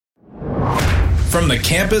from the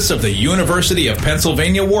campus of the University of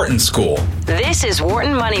Pennsylvania Wharton School. This is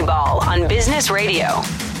Wharton Moneyball on Business Radio.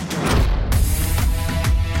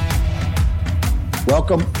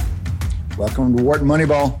 Welcome to Wharton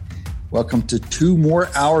Moneyball. Welcome to 2 more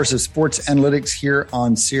hours of sports analytics here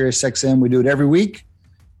on SiriusXM. We do it every week.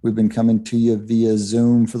 We've been coming to you via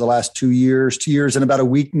Zoom for the last 2 years, 2 years and about a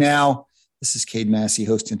week now. This is Cade Massey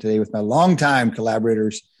hosting today with my longtime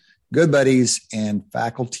collaborators, good buddies, and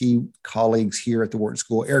faculty colleagues here at the Wharton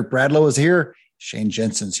School. Eric Bradlow is here. Shane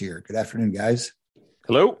Jensen's here. Good afternoon, guys.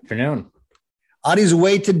 Hello. Afternoon. Audie's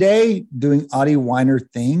away today doing Audie Weiner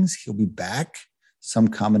things. He'll be back. Some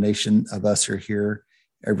combination of us are here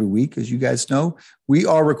every week, as you guys know. We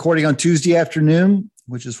are recording on Tuesday afternoon,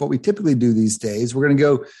 which is what we typically do these days. We're going to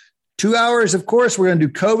go 2 hours, of course. We're going to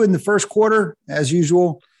do COVID in the first quarter, as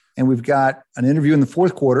usual. And we've got an interview in the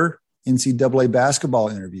fourth quarter, NCAA basketball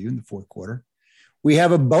interview in the fourth quarter. We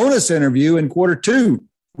have a bonus interview in quarter 2.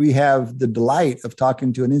 We have the delight of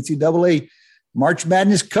talking to an NCAA March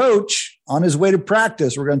Madness coach on his way to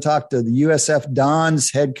practice. We're going to talk to the USF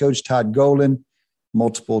Dons head coach, Todd Golden,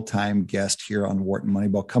 multiple-time guest here on Wharton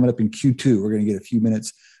Moneyball. Coming up in Q2, we're going to get a few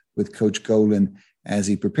minutes with Coach Golden as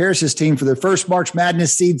he prepares his team for their first March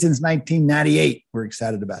Madness seed since 1998. We're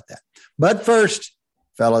excited about that. But first,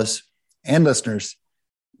 fellas and listeners,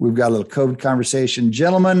 we've got a little COVID conversation.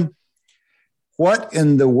 Gentlemen, what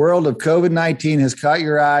in the world of COVID-19 has caught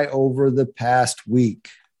your eye over the past week?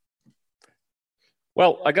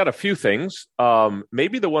 Well, I got a few things.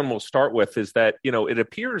 Maybe the one we'll start with is that, it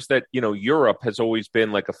appears that, Europe has always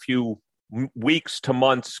been like a few weeks to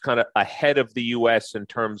months kind of ahead of the U.S. in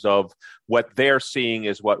terms of what they're seeing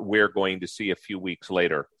is what we're going to see a few weeks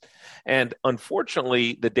later. And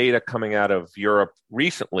unfortunately, the data coming out of Europe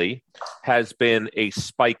recently has been a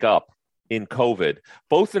spike up in COVID,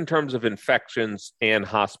 both in terms of infections and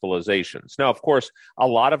hospitalizations. Now, of course, a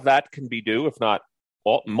lot of that can be due, if not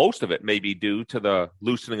most of it may be due to the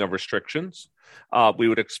loosening of restrictions. We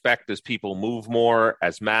would expect as people move more,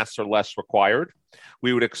 as masks are less required,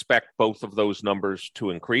 we would expect both of those numbers to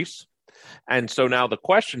increase. And so now the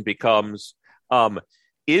question becomes,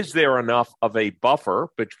 is there enough of a buffer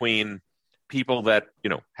between people that,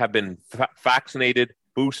 have been vaccinated,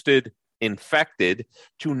 boosted, infected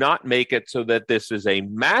to not make it so that this is a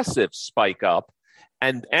massive spike up?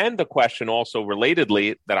 And the question also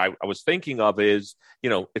relatedly that I was thinking of is,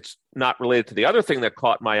 it's not related to the other thing that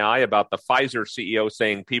caught my eye about the Pfizer CEO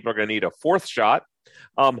saying people are going to need a fourth shot.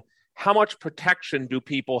 How much protection do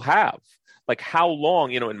people have? Like how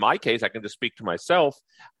long, in my case, I can just speak to myself.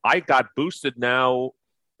 I got boosted now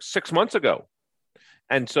 6 months ago.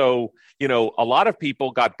 And so, a lot of people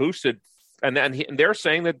got boosted and they're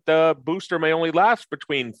saying that the booster may only last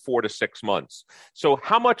between 4 to 6 months. So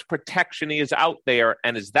how much protection is out there?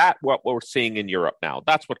 And is that what we're seeing in Europe now?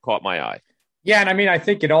 That's what caught my eye. Yeah. And I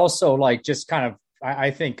think it also just kind of, I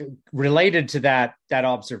think related to that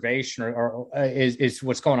observation or is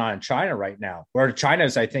what's going on in China right now, where China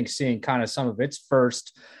is, I think, seeing kind of some of its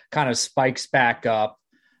first kind of spikes back up.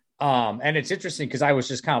 And it's interesting because I was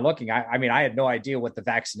just kind of looking. I had no idea what the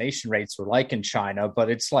vaccination rates were like in China,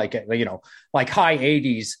 but it's like high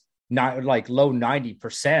 80s, not like low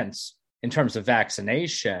 90% in terms of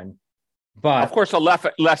vaccination. But of course, a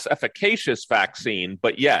less efficacious vaccine,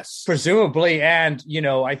 but yes, presumably. And,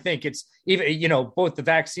 I think it's even, both the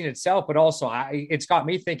vaccine itself, but also it's got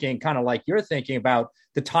me thinking kind of like you're thinking about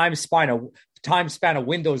the time span of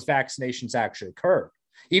when those vaccinations actually occurred,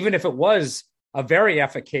 even if it was a very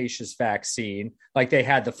efficacious vaccine, like they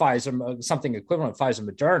had the Pfizer, something equivalent to Pfizer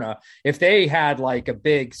Moderna. If they had like a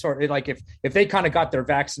big sort of like, if they kind of got their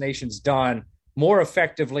vaccinations done more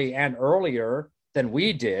effectively and earlier than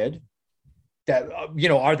we did, that,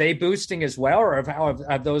 are they boosting as well? Or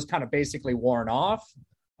have those kind of basically worn off?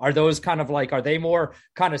 Are those kind of like, are they more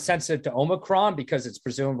kind of sensitive to Omicron because it's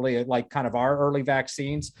presumably like kind of our early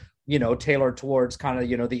vaccines, tailored towards kind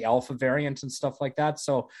of, the alpha variant and stuff like that.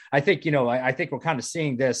 So I think, I think we're kind of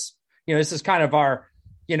seeing this, this is kind of our,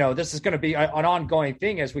 this is going to be an ongoing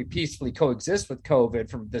thing as we peacefully coexist with COVID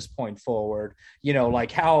from this point forward,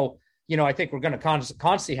 like how, I think we're going to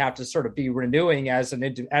constantly have to sort of be renewing as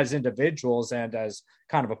individuals and as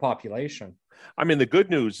kind of a population. I mean, the good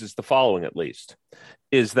news is the following, at least,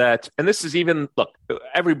 is that, and this is even, look,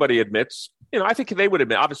 everybody admits, I think they would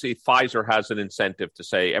admit, obviously Pfizer has an incentive to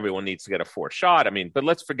say everyone needs to get a fourth shot. I mean, but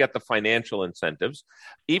let's forget the financial incentives.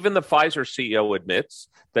 Even the Pfizer CEO admits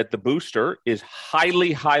that the booster is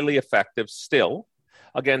highly, highly effective still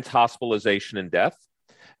against hospitalization and death.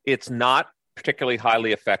 It's not particularly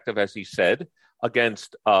highly effective, as he said,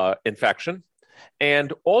 against infection.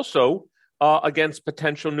 And also, against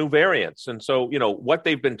potential new variants. And so, what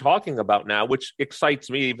they've been talking about now, which excites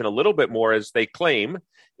me even a little bit more, is they claim,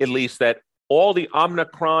 at least, that all the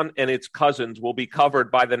Omicron and its cousins will be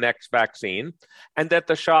covered by the next vaccine, and that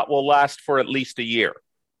the shot will last for at least a year.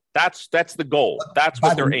 That's the goal. That's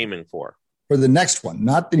what they're aiming for. For the next one,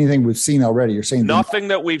 not anything we've seen already. You're saying nothing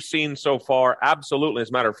that we've seen so far. Absolutely. As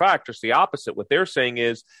a matter of fact, just the opposite. What they're saying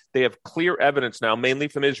is they have clear evidence now, mainly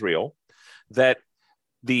from Israel, that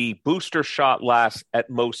the booster shot lasts at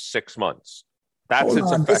most 6 months. That's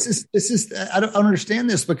its effect. This is. I don't understand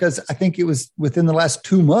this, because I think it was within the last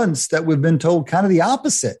 2 months that we've been told kind of the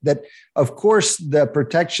opposite. That, of course, the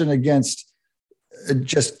protection against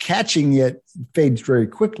just catching it fades very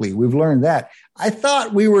quickly. We've learned that. I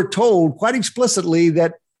thought we were told quite explicitly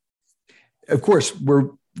that, of course, we're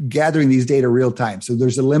gathering these data real time, so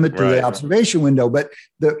there's a limit to the observation window. But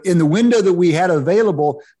in the window that we had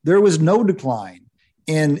available, there was no decline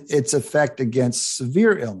in its effect against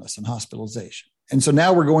severe illness and hospitalization. And so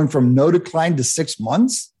now we're going from no decline to 6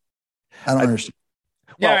 months. I don't understand.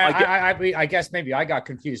 Yeah, I guess maybe I got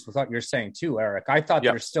confused with what you're saying too, Eric. I thought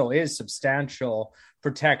there still is substantial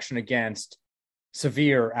protection against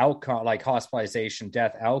severe outcome, like hospitalization,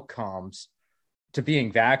 death outcomes, to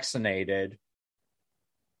being vaccinated.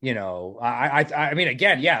 I mean,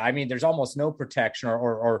 again, there's almost no protection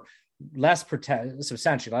or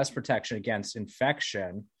substantially less protection against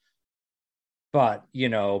infection. But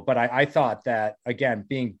I thought that, again,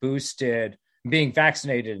 being boosted, being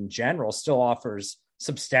vaccinated in general still offers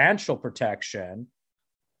substantial protection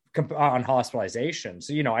on hospitalization.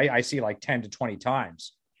 So, I see like 10 to 20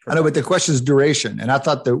 times. I know, but the question is duration. And I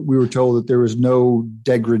thought that we were told that there was no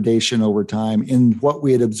degradation over time in what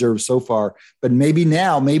we had observed so far. But maybe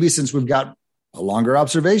since we've got a longer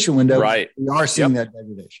observation window, we are seeing that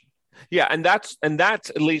degradation. Yeah. And that's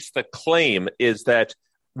at least the claim, is that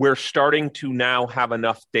we're starting to now have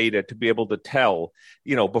enough data to be able to tell.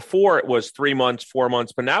 Before it was 3 months, 4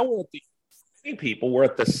 months, but now we're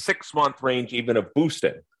at the 6 month range even of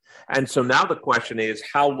boosting. And so now the question is,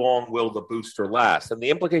 how long will the booster last? And the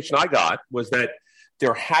implication I got was that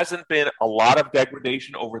there hasn't been a lot of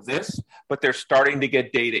degradation over this, but they're starting to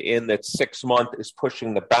get data in that 6 month is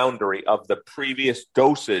pushing the boundary of the previous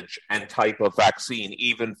dosage and type of vaccine,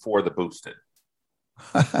 even for the boosted.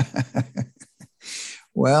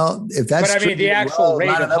 Well, if that's true, the actual rate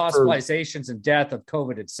of hospitalizations and death of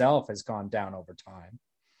COVID itself has gone down over time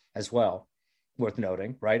as well. Worth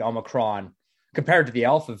noting, right? Omicron, compared to the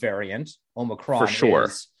Alpha variant, Omicron for sure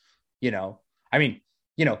is, getting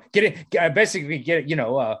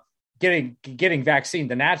vaccine,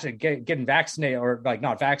 getting vaccinated, or like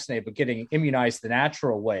not vaccinated, but getting immunized the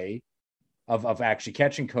natural way of actually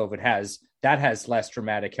catching COVID has less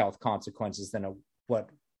dramatic health consequences than what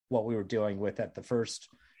we were dealing with at the first,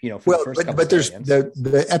 but there's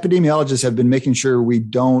the epidemiologists have been making sure we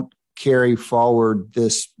don't carry forward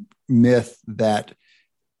this myth that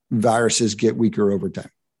viruses get weaker over time.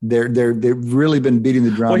 They've really been beating the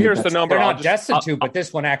drum. Well, here's the number. They're not destined to, but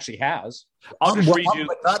this one actually has. I'll just read you.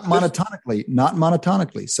 But not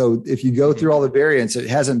monotonically. So if you go through all the variants, it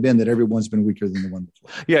hasn't been that everyone's been weaker than the one before.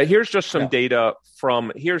 Yeah, here's just some data.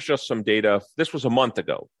 This was a month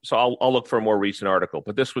ago. So I'll look for a more recent article,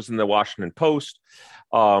 but this was in the Washington Post.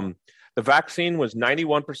 The vaccine was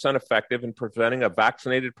 91% effective in preventing a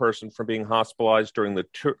vaccinated person from being hospitalized during the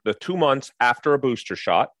 2 months after a booster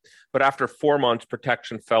shot. But after 4 months,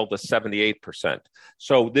 protection fell to 78%.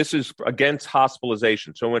 So this is against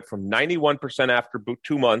hospitalization. So it went from 91% after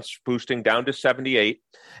 2 months boosting down to 78%.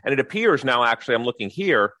 And it appears now, actually, I'm looking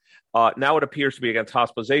here, now it appears to be against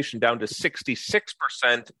hospitalization down to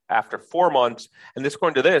 66% after 4 months. And this,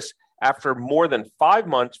 according to this, after more than 5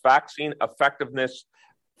 months, vaccine effectiveness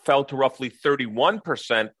fell to roughly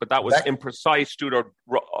 31%, but that was imprecise due to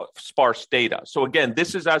sparse data. So again,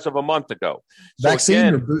 this is as of a month ago.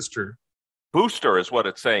 Vaccine or booster? Booster is what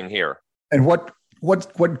it's saying here. And what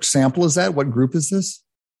sample is that? What group is this?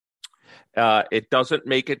 It doesn't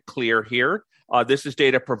make it clear here. This is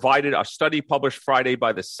data provided, a study published Friday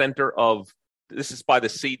by the this is by the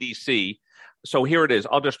CDC. So here it is.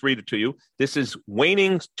 I'll just read it to you. This is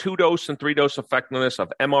waning 2-dose and 3-dose effectiveness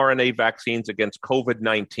of mRNA vaccines against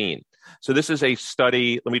COVID-19. So this is a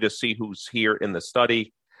study. Let me just see who's here in the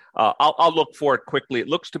study. I'll look for it quickly. It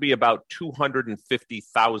looks to be about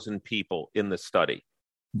 250,000 people in the study.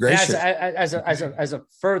 As a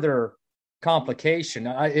further complication,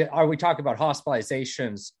 are we talking about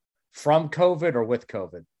hospitalizations from COVID or with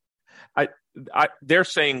COVID? They're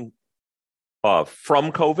saying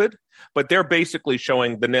from COVID, but they're basically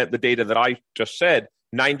showing the data that I just said,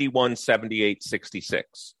 91, 78,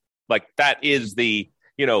 66. Like that is the,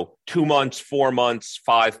 2 months, 4 months,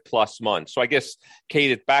 5+ months. So I guess,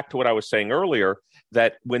 Kate, it's back to what I was saying earlier,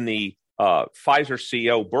 that when the Pfizer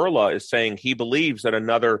CEO Burla is saying he believes that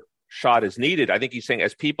another shot is needed, I think he's saying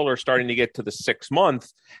as people are starting to get to the 6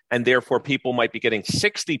 month, and therefore people might be getting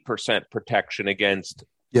 60% protection against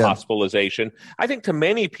hospitalization. I think to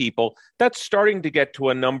many people, that's starting to get to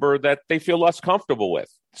a number that they feel less comfortable with.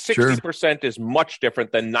 60% is much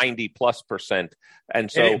different than 90+%. And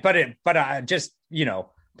so, but just,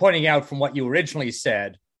 pointing out from what you originally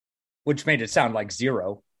said, which made it sound like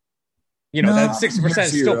zero, that 60%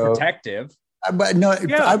 is still protective. But no,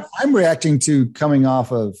 I'm reacting to coming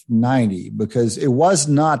off of 90 because it was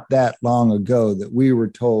not that long ago that we were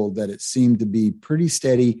told that it seemed to be pretty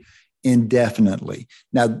steady indefinitely.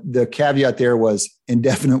 Now, the caveat there was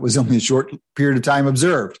indefinite was only a short period of time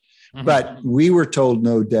observed, but we were told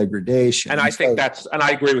no degradation. And I think and I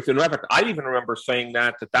agree with you. I even remember saying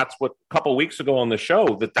that's what a couple of weeks ago on the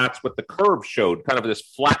show, that's what the curve showed, kind of this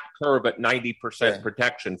flat curve at 90%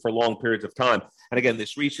 protection for long periods of time. And again,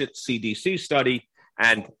 this recent CDC study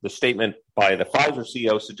and the statement by the Pfizer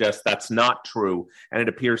CEO suggests that's not true. And it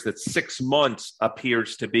appears that 6 months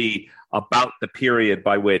appears to be about the period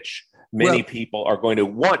by which many people are going to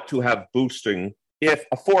want to have boosting, if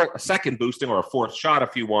a second boosting or a fourth shot,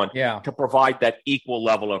 if you want, to provide that equal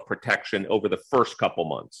level of protection over the first couple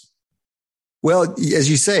months. Well, as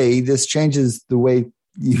you say, this changes the way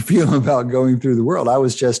you feel about going through the world. I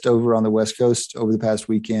was just over on the West Coast over the past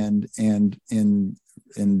weekend and in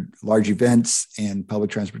large events and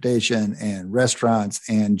public transportation and restaurants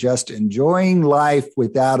and just enjoying life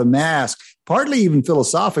without a mask, partly even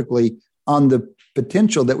philosophically on the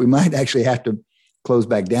potential that we might actually have to close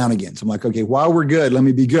back down again. So I'm like, okay, while we're good, let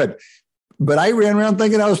me be good. But I ran around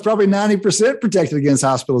thinking I was probably 90% protected against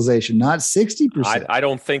hospitalization, not 60%. I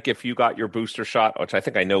don't think if you got your booster shot, which I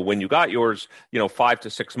think I know when you got yours, 5 to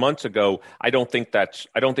 6 months ago, I don't think that's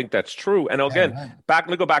true. And again, let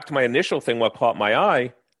me go back to my initial thing. What caught my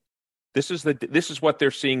eye? This is what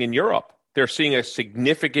they're seeing in Europe. They're seeing a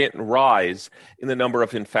significant rise in the number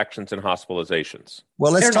of infections and hospitalizations.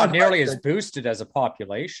 Well, they're not nearly as boosted as a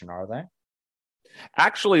population, are they?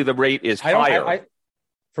 Actually, the rate is higher.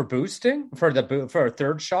 For boosting for a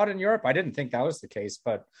third shot in Europe, I didn't think that was the case.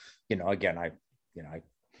 But again,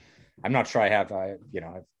 I'm not sure I have.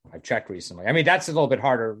 I've checked recently. I mean, that's a little bit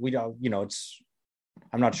harder. We don't.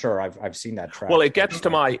 I'm not sure I've seen that track. Well, it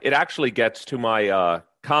actually gets to my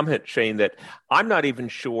comment, Shane, that I'm not even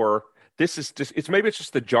sure. This is just, it's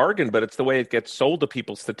just the jargon, but it's the way it gets sold to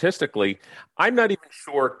people statistically. I'm not even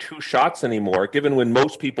sure 2 shots anymore, given when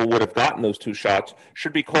most people would have gotten those 2 shots,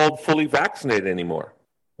 should be called fully vaccinated anymore.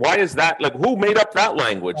 Why is that? Like, who made up that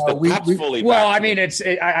language? Fully well, I mean,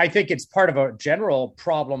 I think it's part of a general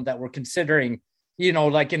problem that we're considering,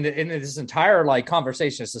 like in this entire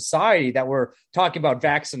conversation of society, that we're talking about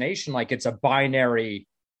vaccination like it's a binary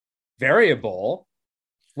variable,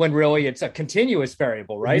 when really it's a continuous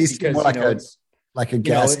variable, right? Because like a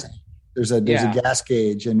gas. There's a gas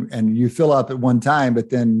gauge, and you fill up at one time, but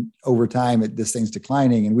then over time, this thing's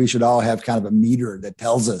declining, and we should all have kind of a meter that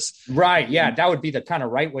tells us. Right. Yeah, that would be the kind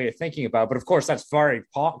of right way of thinking about it. But of course, that's very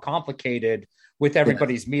complicated with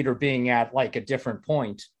everybody's meter being at a different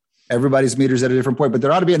point. Everybody's meter's at a different point, but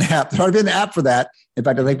there ought to be an app. There ought to be an app for that. In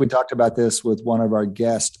fact, I think we talked about this with one of our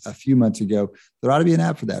guests a few months ago. There ought to be an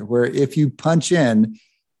app for that, where if you punch in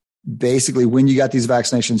basically when you got these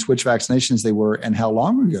vaccinations, which vaccinations they were, and how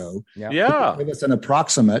long ago. Yeah. Give us an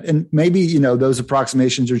approximate. And maybe, those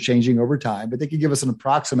approximations are changing over time, but they could give us an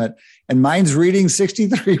approximate. And mine's reading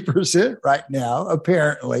 63% right now,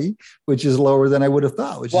 apparently, which is lower than I would have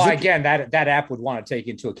thought. Again, that app would want to take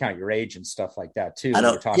into account your age and stuff like that too.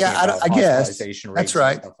 I guess that's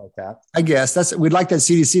right. Stuff like that. I guess we'd like that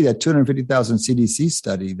CDC, that 250,000 CDC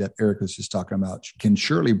study that Eric was just talking about, can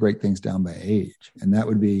surely break things down by age. And that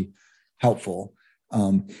would be helpful.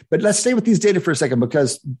 But let's stay with these data for a second,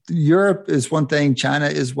 because Europe is one thing, China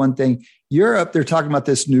is one thing. Europe, they're talking about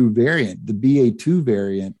this new variant. The BA2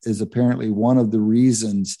 variant is apparently one of the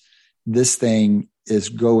reasons this thing is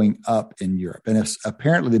going up in Europe. And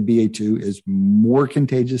apparently the BA2 is more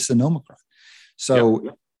contagious than Omicron.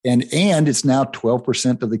 So, and it's now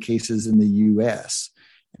 12% of the cases in the US.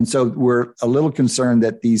 And so we're a little concerned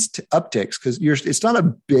that these upticks, because it's not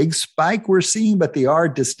a big spike we're seeing, but they are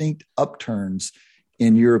distinct upturns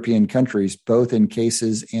in European countries, both in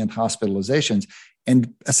cases and hospitalizations.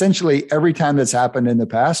 And essentially every time that's happened in the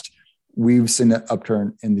past, we've seen an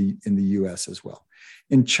upturn in the US as well.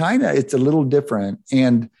 In China, it's a little different.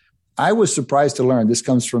 And I was surprised to learn, this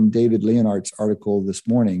comes from David Leonard's article this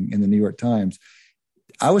morning in the New York Times.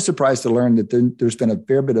 I was surprised to learn that there's been a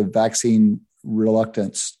fair bit of vaccine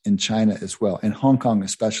reluctance in China as well, and Hong Kong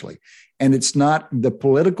especially. And it's not the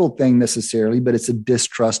political thing necessarily, but it's a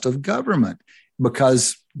distrust of government,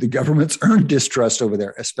 because the government's earned distrust over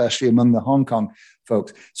there, especially among the Hong Kong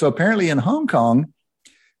folks. So apparently in Hong Kong,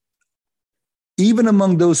 even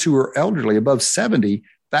among those who are elderly, above 70,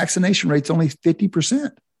 vaccination rate's only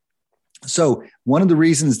 50%. So one of the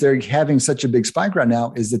reasons they're having such a big spike right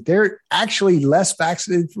now is that they're actually less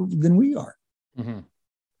vaccinated than we are. Mm-hmm.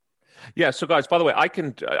 Yeah. So guys, by the way,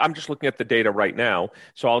 I'm just looking at the data right now.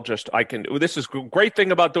 So this is a great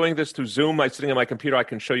thing about doing this through Zoom. I'm sitting on my computer. I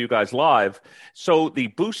can show you guys live. So the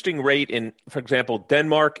boosting rate in, for example,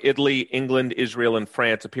 Denmark, Italy, England, Israel, and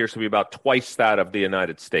France appears to be about twice that of the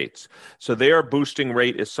United States. So their boosting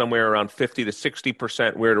rate is somewhere around 50 to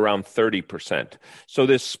 60%. We're at around 30%. So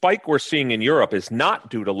this spike we're seeing in Europe is not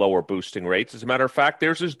due to lower boosting rates. As a matter of fact,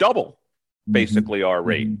 theirs is double basically our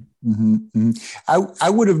rate. Mm-hmm. Mm-hmm. I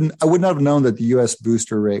would not have known that the U.S.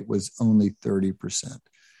 booster rate was only 30%.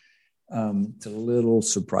 It's a little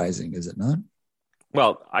surprising, is it not?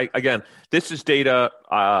 Well, this is data.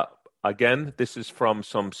 This is from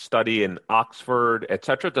some study in Oxford, et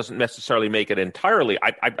cetera. It doesn't necessarily make it entirely.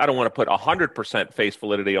 I don't want to put 100% face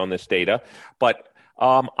validity on this data, but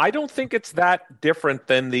I don't think it's that different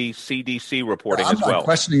than the CDC reporting as well. I'm not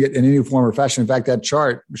questioning it in any form or fashion. In fact, that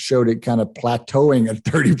chart showed it kind of plateauing at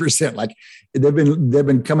 30%. Like they've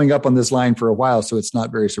been coming up on this line for a while, so it's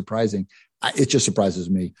not very surprising. It just surprises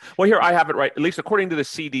me. Well, here I have it right. At least according to the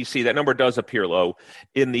CDC, that number does appear low.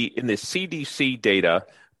 In the CDC data,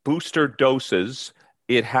 booster doses,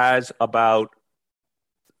 it has about,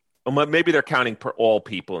 maybe they're counting per all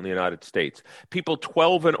people in the United States. People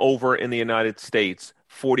 12 and over in the United States,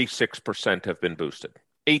 46% have been boosted.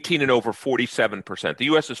 18 and over, 47%. The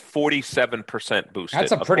U.S. is 47% boosted.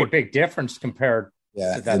 That's a pretty big difference compared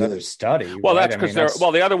to that other study. Well, right? that's because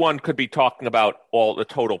the other one could be talking about all the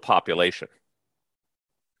total population.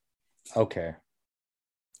 Okay.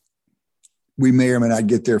 We may or may not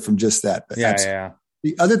get there from just that. But yeah.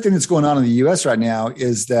 The other thing that's going on in the U.S. right now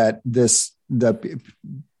is that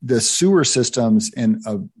the sewer systems in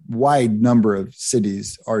a wide number of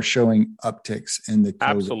cities are showing upticks in the COVID.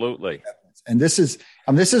 Absolutely. And this is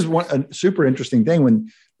a super interesting thing.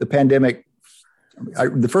 When the pandemic,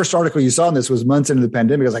 the first article you saw on this was months into the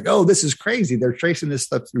pandemic. I was like, oh, this is crazy. They're tracing this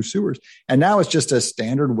stuff through sewers. And now it's just a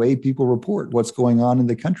standard way people report what's going on in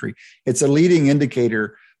the country. It's a leading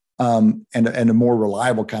indicator and a more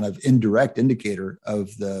reliable kind of indirect indicator of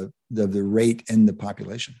the rate in the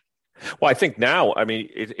population. Well, I think now, I think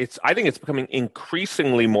it's becoming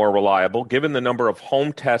increasingly more reliable given the number of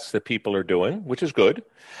home tests that people are doing, which is good,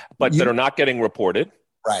 but that are not getting reported.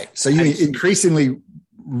 Right. So increasingly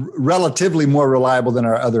relatively more reliable than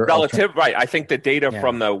our other right. I think the data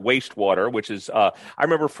from the wastewater, which is I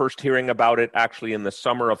remember first hearing about it actually in the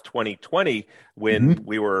summer of 2020 when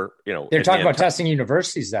we were, they're talking about testing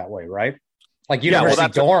universities that way, right? Like university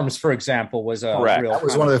dorms, for example, was a real that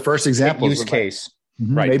was one of the first examples use case.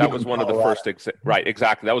 Right. Maybe that was one of the first. Right.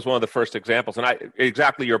 Exactly. That was one of the first examples. And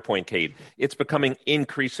exactly your point, Kate. It's becoming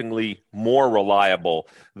increasingly more reliable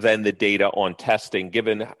than the data on testing,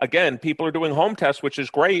 given, again, people are doing home tests, which is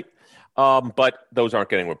great, but those aren't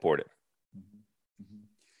getting reported.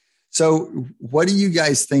 So what do you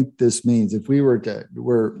guys think this means? If we were to,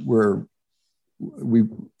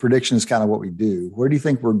 prediction is kind of what we do. Where do you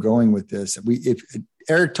think we're going with this? If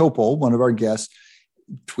Eric Topol, one of our guests,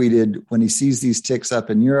 tweeted when he sees these ticks up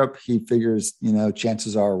in Europe, he figures,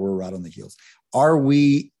 chances are we're right on the heels. Are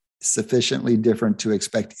we sufficiently different to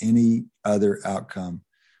expect any other outcome?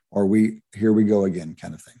 Or here we go again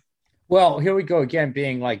kind of thing? Well, here we go again,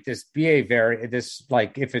 being like this BA variant,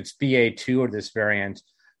 if it's BA2 or this variant,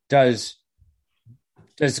 does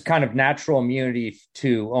kind of natural immunity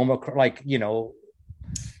to Omicron,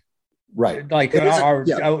 right.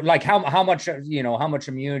 How much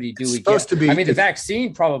immunity do we get? The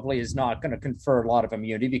vaccine probably is not going to confer a lot of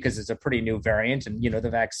immunity because it's a pretty new variant. And, the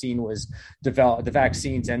vaccine was developed, the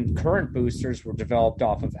vaccines and current boosters were developed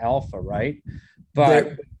off of Alpha, right?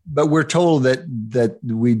 But we're told that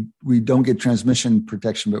we don't get transmission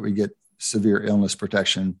protection, but we get severe illness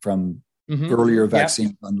protection from earlier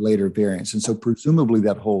vaccines on later variants. And so presumably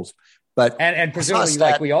that holds. But and presumably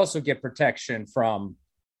we also get protection from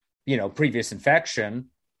previous infection.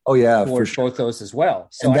 Oh yeah, for sure. Both those as well.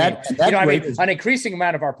 So an increasing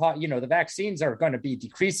amount of our the vaccines are going to be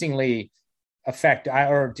decreasingly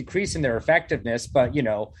decreasing their effectiveness, but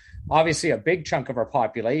obviously a big chunk of our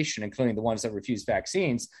population, including the ones that refuse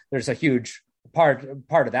vaccines, there's a huge part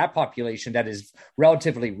of that population that is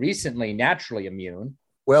relatively recently naturally immune.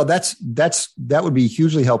 Well, that would be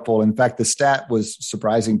hugely helpful. In fact, the stat was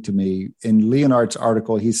surprising to me. In Leonard's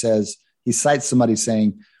article, he cites somebody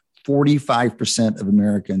saying 45% of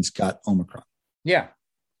Americans got Omicron. Yeah.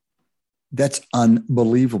 That's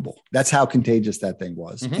unbelievable. That's how contagious that thing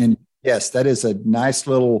was. Mm-hmm. And yes, that is a nice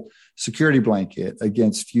little security blanket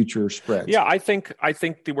against future spreads. Yeah, I think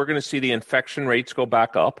we're going to see the infection rates go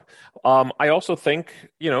back up. I also think,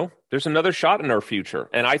 there's another shot in our future.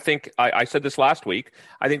 And I think, I said this last week,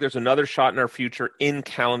 I think there's another shot in our future in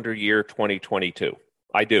calendar year 2022.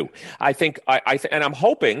 I do. I think, and I'm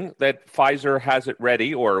hoping that Pfizer has it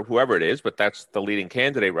ready, or whoever it is, but that's the leading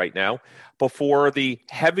candidate right now, before the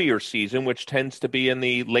heavier season, which tends to be in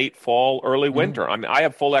the late fall, early winter. I mean, I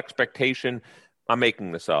have full expectation. I'm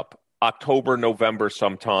making this up. October, November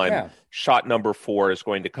sometime. Yeah. Shot number 4 is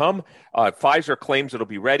going to come. Pfizer claims it'll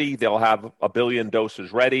be ready. They'll have 1 billion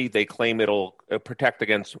doses ready. They claim it'll protect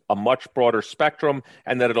against a much broader spectrum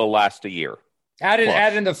and that it'll last a year.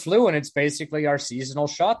 Add in the flu, and it's basically our seasonal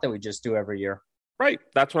shot that we just do every year. Right.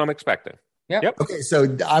 That's what I'm expecting. Yeah. Yep. Okay.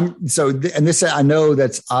 And this, I know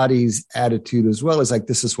that's Adi's attitude as well, is like,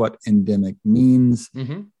 this is what endemic means,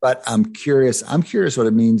 but I'm curious what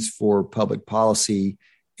it means for public policy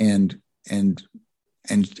and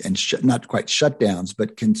not quite shutdowns,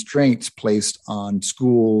 but constraints placed on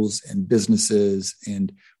schools and businesses.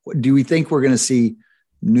 And do we think we're going to see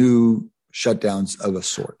new shutdowns of a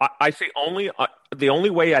sort? I see the only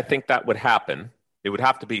way I think that would happen, it would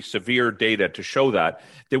have to be severe data to show that.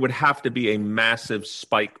 There would have to be a massive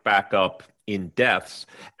spike back up in deaths.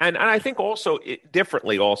 And I think also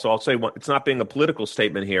differently, I'll say it's not being a political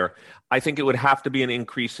statement here. I think it would have to be an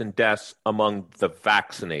increase in deaths among the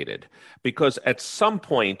vaccinated, because at some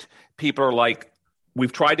point people are like,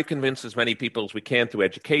 we've tried to convince as many people as we can through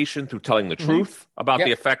education, through telling the truth about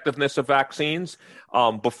the effectiveness of vaccines.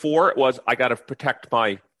 Before it was, I got to protect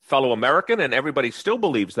my fellow American, and everybody still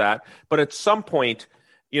believes that. But at some point,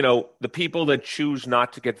 the people that choose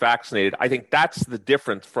not to get vaccinated, I think that's the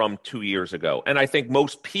difference from 2 years ago. And I think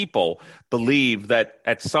most people believe that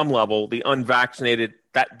at some level, the unvaccinated,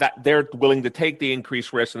 that they're willing to take the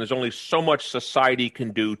increased risk, and there's only so much society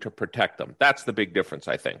can do to protect them. That's the big difference,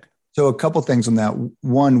 I think. So a couple things on that.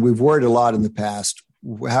 One, we've worried a lot in the past,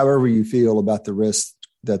 however you feel about the risks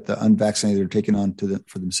that the unvaccinated are taking on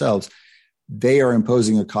for themselves, they are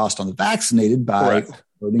imposing a cost on the vaccinated by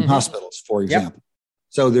loading hospitals, for example. Yep.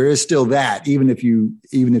 So there is still that, even if you're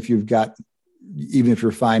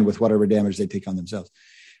fine with whatever damage they take on themselves.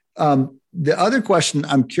 The other question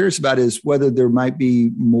I'm curious about is whether there might be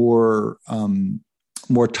more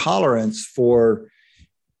tolerance for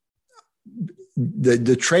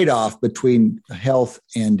the trade-off between health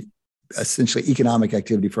and essentially economic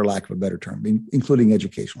activity, for lack of a better term, including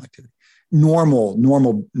educational activity, normal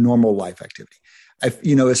life activity.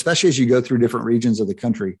 Especially as you go through different regions of the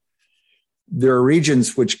country, there are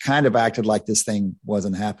regions which kind of acted like this thing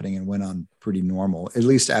wasn't happening and went on pretty normal, at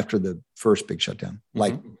least after the first big shutdown,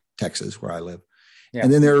 like Texas, where I live. Yeah.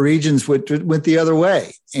 And then there are regions which went the other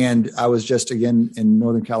way. And I was just, again, in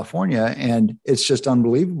Northern California, and it's just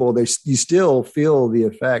unbelievable. You still feel the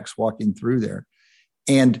effects walking through there.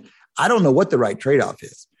 And I don't know what the right trade-off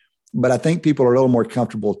is, but I think people are a little more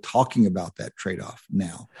comfortable talking about that trade-off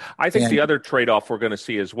now. I think the other trade-off we're going to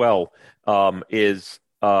see as well is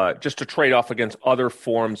just a trade-off against other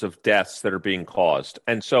forms of deaths that are being caused.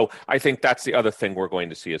 And so I think that's the other thing we're going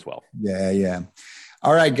to see as well. Yeah.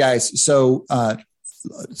 All right, guys. So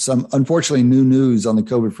some unfortunately new news on the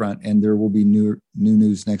COVID front, and there will be new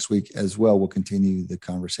news next week as well. We'll continue the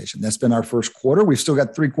conversation. That's been our first quarter. We've still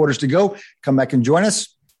got 3 quarters to go. Come back and join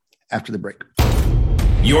us after the break.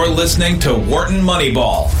 You're listening to Wharton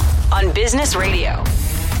Moneyball on Business Radio.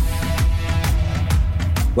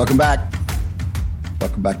 Welcome back.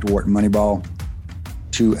 Welcome back to Wharton Moneyball.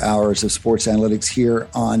 2 hours of sports analytics here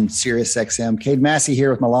on SiriusXM. Cade Massey here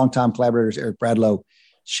with my longtime collaborators, Eric Bradlow,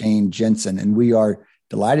 Shane Jensen. And we are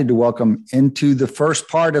delighted to welcome into the first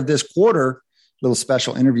part of this quarter, little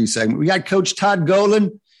special interview segment. We got Coach Todd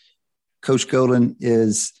Golden. Coach Golden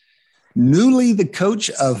is newly the coach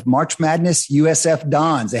of March Madness USF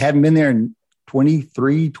Dons. They haven't been there in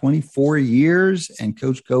 23, 24 years. And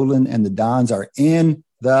Coach Golden and the Dons are in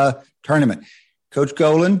the tournament. Coach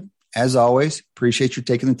Golden, as always, appreciate you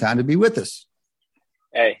taking the time to be with us.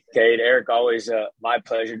 Hey, Cade, Eric, always my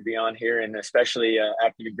pleasure to be on here, and especially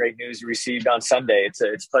after the great news you received on Sunday. It's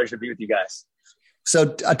a pleasure to be with you guys.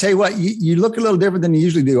 So I'll tell you what, you look a little different than you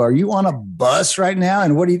usually do. Are you on a bus right now?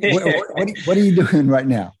 And what are you doing right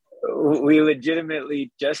now? We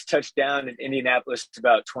legitimately just touched down in Indianapolis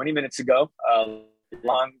about 20 minutes ago.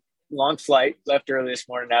 Long flight, left early this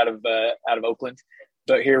morning out of Oakland.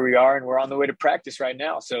 but here we are, and we're on the way to practice right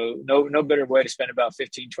now. So no better way to spend about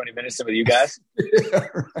 15, 20 minutes than with you guys.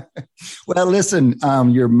 Well, listen,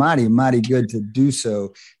 you're mighty, mighty good to do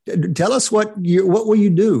so. Tell us what will you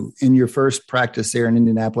do in your first practice there in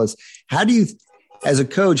Indianapolis? How do you, as a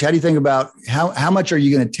coach, how do you think about how much are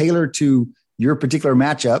you going to tailor to your particular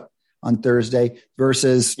matchup on Thursday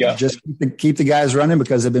versus just keep the guys running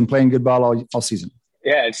because they've been playing good ball all season?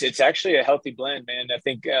 Yeah, it's actually a healthy blend, man. I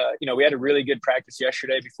think, we had a really good practice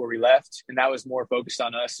yesterday before we left, and that was more focused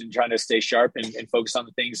on us and trying to stay sharp and focus on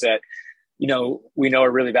the things that, we know are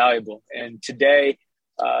really valuable. And today,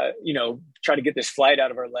 try to get this flight out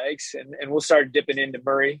of our legs, and we'll start dipping into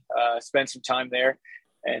Murray, spend some time there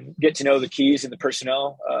and get to know the keys and the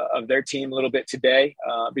personnel of their team a little bit today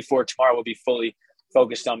before tomorrow we'll be fully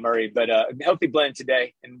focused on Murray. But a healthy blend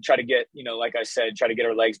today and try to get, like I said, try to get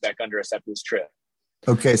our legs back under us after this trip.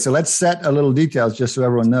 Okay, so let's set a little details just so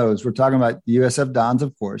everyone knows. We're talking about the USF Dons,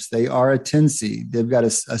 of course. They are a 10 seed. They've got a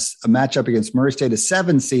matchup against Murray State, a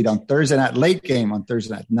 7 seed on Thursday night, late game on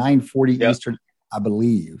Thursday night, 9:40 Eastern, I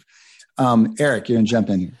believe. Eric, you're going to jump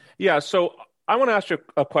in here. Yeah, so I want to ask you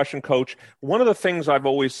a question, Coach. One of the things I've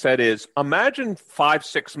always said is imagine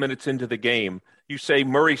 5-6 minutes into the game, you say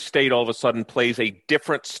Murray State all of a sudden plays a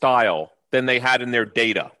different style than they had in their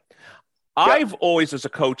data. I've always, as a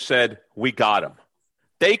coach, said, we got them.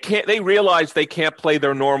 They realize they can't play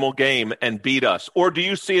their normal game and beat us. Or do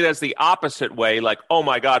you see it as the opposite way? Like, oh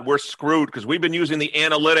my God, we're screwed because we've been using the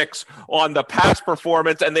analytics on the past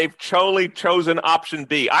performance and they've totally chosen option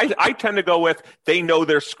B. I tend to go with they know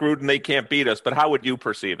they're screwed and they can't beat us, but how would you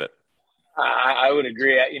perceive it? I would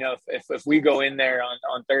agree. If we go in there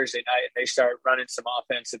on Thursday night and they start running some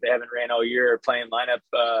offense that they haven't ran all year or playing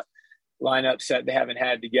lineups that they haven't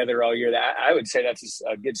had together all year, that I would say that's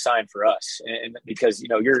a good sign for us. And because,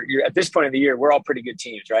 you're at this point of the year, we're all pretty good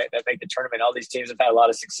teams, right? That make the tournament. All these teams have had a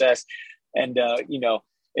lot of success. And,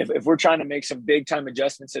 if we're trying to make some big time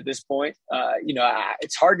adjustments at this point,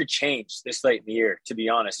 it's hard to change this late in the year, to be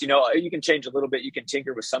honest. You can change a little bit. You can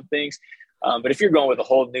tinker with some things. But if you're going with a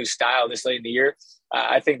whole new style this late in the year,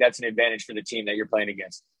 I think that's an advantage for the team that you're playing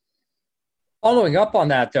against. Following up on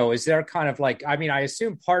that, though, is there kind of I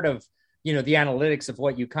assume part of, the analytics of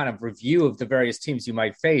what you kind of review of the various teams you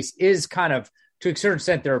might face is kind of, to a certain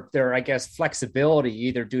extent, their I guess, flexibility,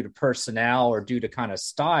 either due to personnel or due to kind of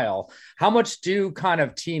style. How much do kind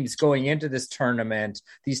of teams going into this tournament,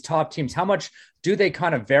 these top teams, how much do they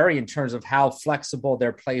kind of vary in terms of how flexible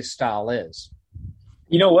their play style is?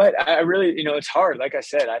 You know what? I really, it's hard. Like I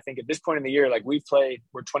said, I think at this point in the year, like we're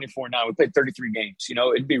 24 now. We played 33 games.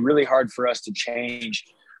 It'd be really hard for us to change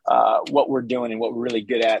what we're doing and what we're really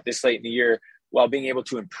good at this late in the year while being able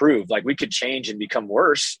to improve. Like we could change and become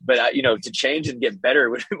worse, but to change and get better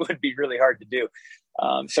would be really hard to do.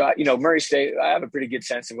 So Murray State, I have a pretty good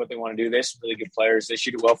sense of what they want to do. They're some really good players. They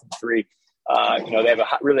shoot it well from three. They have a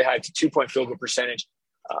really high 2-point field goal percentage.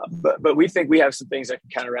 But we think we have some things that can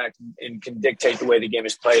counteract and can dictate the way the game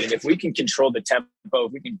is played. And if we can control the tempo,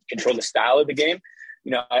 if we can control the style of the game,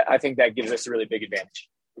 I think that gives us a really big advantage.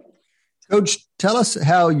 Coach, tell us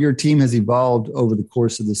how your team has evolved over the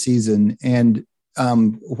course of the season, and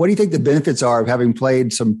what do you think the benefits are of having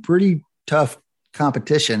played some pretty tough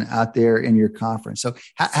competition out there in your conference? So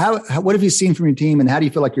how what have you seen from your team, and how do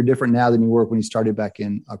you feel like you're different now than you were when you started back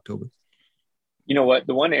in October? You know what?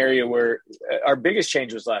 The one area where our biggest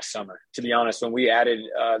change was last summer, to be honest, when we added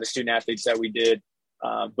the student athletes that we did,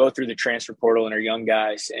 both through the transfer portal and our young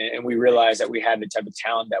guys, and we realized that we had the type of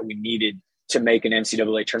talent that we needed to make an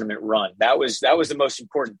NCAA tournament run. That was the most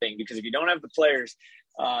important thing, because if you don't have the players,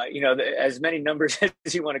 as many numbers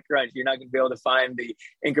as you want to crunch, you're not going to be able to find the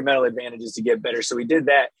incremental advantages to get better. So we did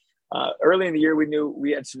that. Early in the year, we knew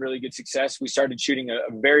we had some really good success. We started shooting a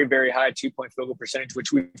very, very high 2-point field goal percentage,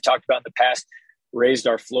 which we've talked about in the past, raised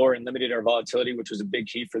our floor and limited our volatility, which was a big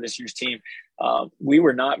key for this year's team. We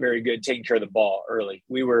were not very good taking care of the ball early.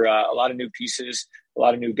 We were a lot of new pieces, a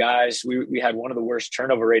lot of new guys. We had one of the worst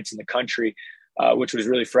turnover rates in the country, which was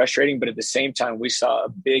really frustrating. But at the same time, we saw a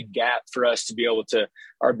big gap for us to be able to,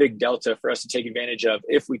 or a big delta for us to take advantage of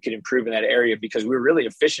if we could improve in that area, because we were really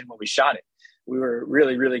efficient when we shot it. We were a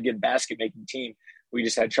really, really good basket making team. We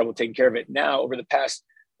just had trouble taking care of it. Now, over the past,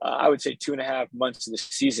 I would say 2.5 months of the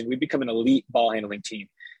season, we've become an elite ball handling team.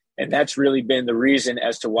 And that's really been the reason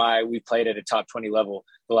as to why we played at a top 20 level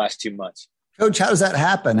the last 2 months. Coach, how does that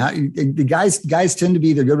happen? The guys tend to be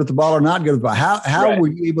either good with the ball or not good with the ball. How Right. were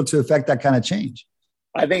you able to affect that kind of change?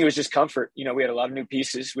 I think it was just comfort. We had a lot of new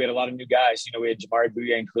pieces. We had a lot of new guys. We had Jamari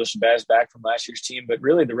Bouye and Khalil Shabazz back from last year's team, but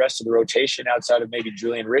really the rest of the rotation outside of maybe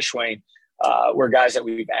Julian Rishwain were guys that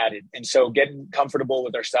we've added. And so getting comfortable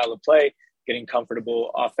with our style of play, getting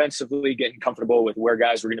comfortable offensively, getting comfortable with where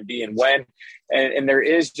guys were going to be and when. And there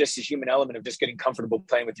is just a human element of just getting comfortable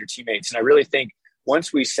playing with your teammates. And I really think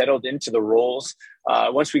once we settled into the roles,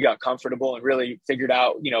 once we got comfortable and really figured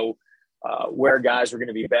out, where guys were going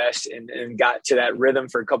to be best and got to that rhythm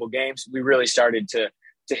for a couple games, we really started to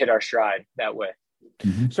hit our stride that way.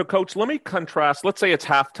 Mm-hmm. So, Coach, let me contrast. Let's say it's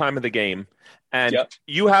halftime of the game, and yep.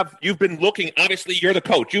 you've been looking. Obviously, you're the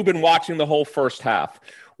coach. You've been watching the whole first half.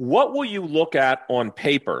 What will you look at on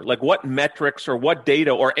paper? Like, what metrics or what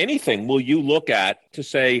data or anything will you look at to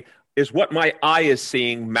say, is what my eye is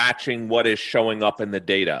seeing matching what is showing up in the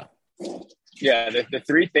data? Yeah, the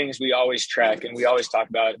three things we always track and we always talk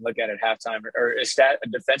about and look at halftime are a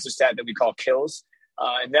defensive stat that we call kills.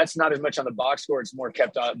 And that's not as much on the box score. It's more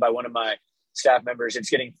kept on by one of my staff members. It's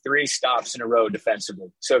getting 3 stops in a row defensively.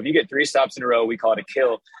 So if you get 3 stops in a row, we call it a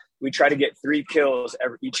kill. We try to get 3 kills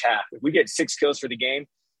each half. If we get 6 kills for the game,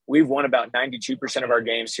 we've won about 92% of our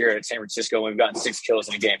games here at San Francisco. We've gotten 6 kills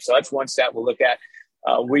in a game. So that's one stat we'll look at.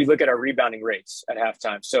 We look at our rebounding rates at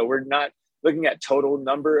halftime. So we're not looking at total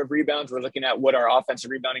number of rebounds. We're looking at what our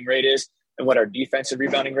offensive rebounding rate is and what our defensive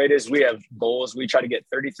rebounding rate is. We have goals. We try to get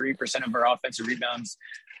 33% of our offensive rebounds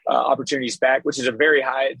opportunities back, which is a very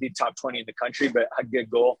high, the top 20 in the country, but a good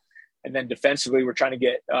goal. And then defensively, we're trying to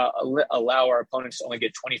get allow our opponents to only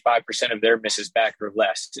get 25% of their misses back or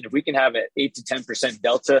less. And if we can have an 8 to 10%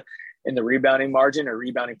 delta in the rebounding margin or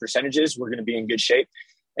rebounding percentages, we're going to be in good shape.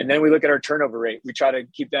 And then we look at our turnover rate. We try to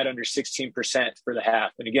keep that under 16% for the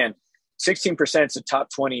half. And again, 16% is a top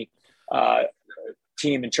 20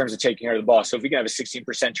 team in terms of taking care of the ball. So if we can have a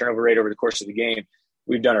 16% turnover rate over the course of the game,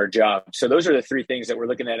 we've done our job. So those are the 3 things that we're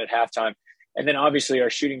looking at halftime. And then obviously our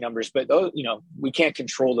shooting numbers, but those, we can't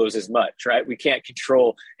control those as much, right? We can't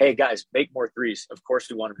control, hey guys, make more threes. Of course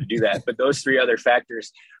we want them to do that. But those 3 other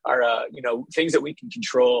factors are, things that we can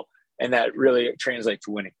control and that really translate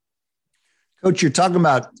to winning. Coach, you're talking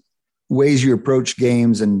about ways you approach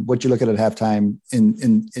games and what you look at halftime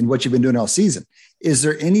in what you've been doing all season. Is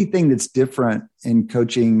there anything that's different in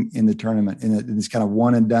coaching in the tournament in this kind of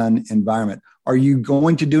one and done environment? Are you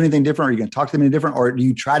going to do anything different? Are you going to talk to them any different? Or do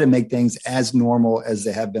you try to make things as normal as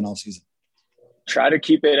they have been all season? Try to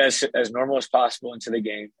keep it as normal as possible into the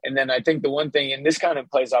game. And then I think the one thing, and this kind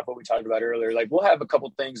of plays off what we talked about earlier, like we'll have a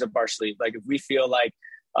couple things up our sleeve. Like if we feel like,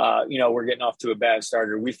 we're getting off to a bad start,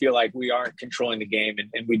 or we feel like we aren't controlling the game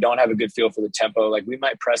and we don't have a good feel for the tempo. Like we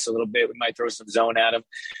might press a little bit. We might throw some zone at them,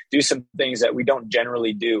 do some things that we don't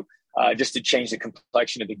generally do just to change the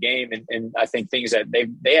complexion of the game. And I think things that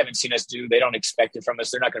they haven't seen us do, they don't expect it from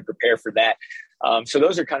us. They're not going to prepare for that. So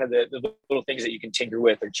those are kind of the little things that you can tinker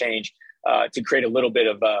with or change to create a little bit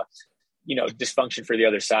of dysfunction for the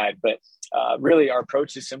other side. But really our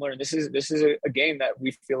approach is similar. And this is a game that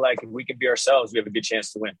we feel like if we can be ourselves, we have a good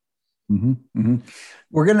chance to win. Mm-hmm,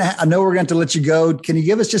 mm-hmm. I know we're going to let you go. Can you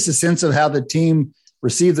give us just a sense of how the team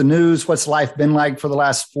received the news? What's life been like for the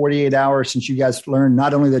last 48 hours since you guys learned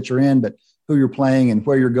not only that you're in, but who you're playing and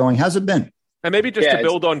where you're going? How's it been? And maybe just to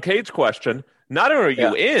build on Cade's question, not only are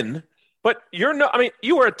you in, but you're not,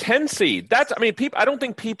 you were a 10 seed. People, I don't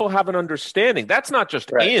think people have an understanding. That's not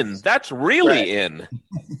just in, that's really in.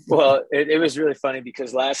 Well, it was really funny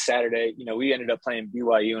because last Saturday, we ended up playing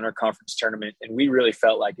BYU in our conference tournament. And we really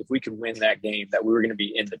felt like if we could win that game, that we were going to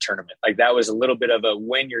be in the tournament. Like that was a little bit of a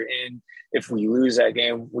when you're in. If we lose that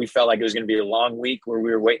game, we felt like it was going to be a long week where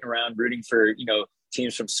we were waiting around rooting for,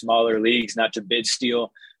 teams from smaller leagues, not to bid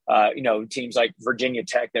steal. Teams like Virginia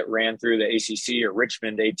Tech that ran through the ACC or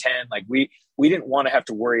Richmond A10, like we didn't want to have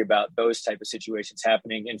to worry about those type of situations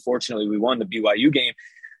happening. And fortunately, we won the BYU game.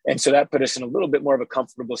 And so that put us in a little bit more of a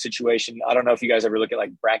comfortable situation. I don't know if you guys ever look at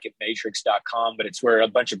like bracketmatrix.com, but it's where a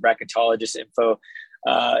bunch of bracketologist info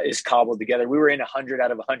is cobbled together. We were in 100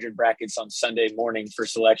 out of 100 brackets on Sunday morning for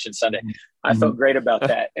Selection Sunday. Mm-hmm. I felt great about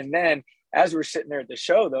that. And then as we're sitting there at the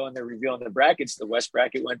show, though, and they're revealing the brackets, the West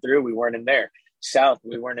bracket went through. We weren't in there. South,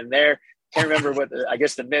 we weren't in there. Can't remember what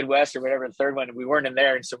the Midwest or whatever, the third one, we weren't in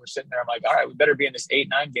there. And so we're sitting there. I'm like, all right, we better be in this 8-9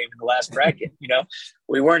 game in the last bracket.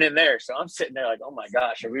 We weren't in there. So I'm sitting there like, oh my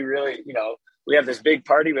gosh, are we really, we have this big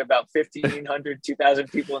party with about 1,500, 2,000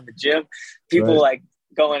 people in the gym, people like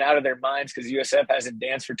going out of their minds because USF hasn't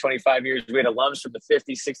danced for 25 years. We had alums from the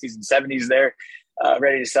 50s, 60s, and 70s there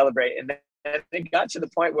ready to celebrate. And then it got to the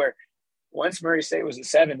point where once Murray State was at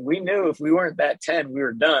 7, we knew if we weren't that 10, we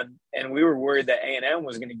were done. And we were worried that A&M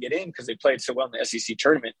was going to get in because they played so well in the SEC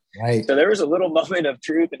tournament. Right. So there was a little moment of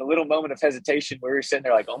truth and a little moment of hesitation where we were sitting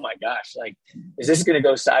there like, oh my gosh, like, is this going to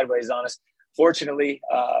go sideways on us? Fortunately,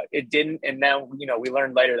 it didn't. And now, we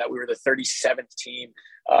learned later that we were the 37th team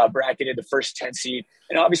bracketed, the first 10 seed.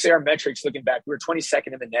 And obviously our metrics looking back, we were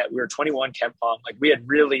 22nd in the net. We were 21 KenPom. Like we had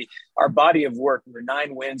really our body of work. We were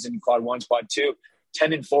 9 wins in quad 1, quad 2,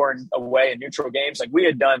 10-4 away in neutral games. Like we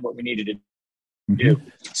had done what we needed to do.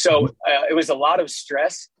 So it was a lot of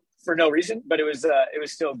stress for no reason, but it was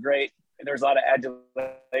still great. And there was a lot of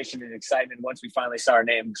adulation and excitement once we finally saw our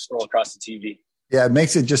name scroll across the TV. Yeah, it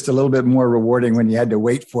makes it just a little bit more rewarding when you had to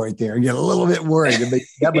wait for it there and get a little bit worried. It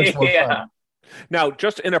makes that much more fun. Now,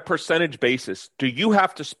 just in a percentage basis, do you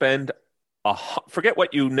have to spend forget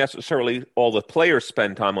what you necessarily all the players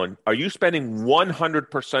spend time on? Are you spending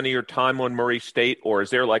 100% of your time on Murray State, or is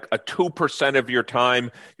there like a 2% of your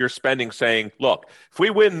time you're spending saying, look, if we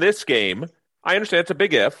win this game, I understand it's a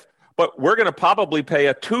big if, but we're going to probably pay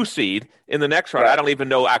a 2 seed in the next round. Right. I don't even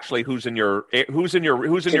know actually who's in your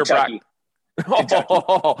bracket.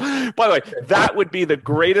 Oh, by the way, that would be the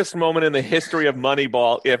greatest moment in the history of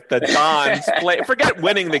Moneyball if the Dons play. Forget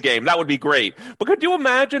winning the game. That would be great. But could you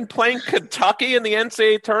imagine playing Kentucky in the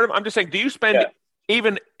NCAA tournament? I'm just saying, do you spend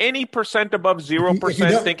even any percent above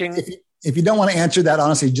 0% thinking? If you don't want to answer that,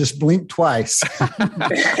 honestly, just blink twice. No,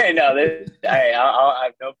 I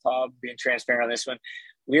have no problem being transparent on this one.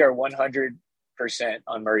 We are 100%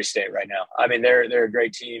 on Murray State right now. I mean, they're a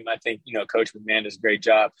great team. I think, Coach McMahon does a great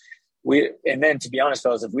job. And then, to be honest,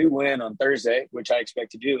 fellas, if we win on Thursday, which I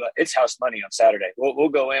expect to do, it's house money on Saturday. We'll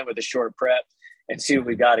go in with a short prep and see what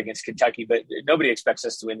we got against Kentucky. But nobody expects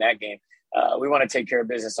us to win that game. We want to take care of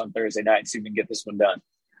business on Thursday night and see if we can get this one done.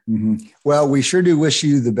 Mm-hmm. Well, we sure do wish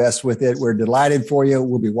you the best with it. We're delighted for you.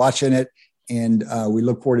 We'll be watching it. And we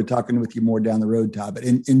look forward to talking with you more down the road, Todd. But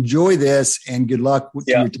enjoy this and good luck with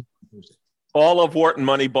your team. All of Wharton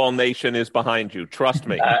Moneyball Nation is behind you. Trust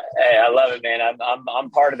me. Hey, I love it, man. I'm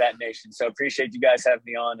part of that nation. So appreciate you guys having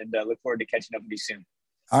me on and look forward to catching up with you soon.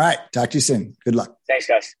 All right. Talk to you soon. Good luck. Thanks,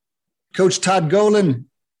 guys. Coach Todd Golin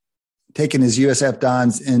taking his USF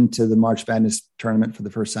Dons into the March Madness tournament for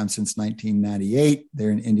the first time since 1998.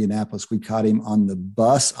 There in Indianapolis. We caught him on the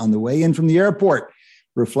bus on the way in from the airport.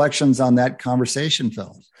 Reflections on that conversation,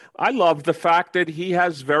 Phil? I love the fact that he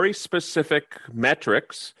has very specific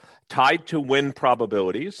metrics tied to win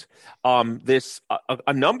probabilities.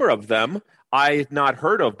 A number of them I had not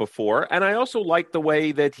heard of before. And I also like the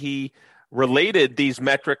way that he related these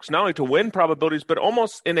metrics not only to win probabilities, but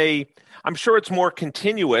almost I'm sure it's more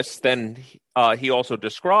continuous than he also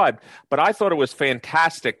described. But I thought it was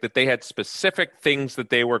fantastic that they had specific things that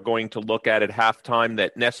they were going to look at halftime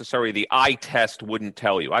that necessarily the eye test wouldn't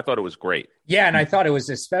tell you. I thought it was great. Yeah, and I thought it was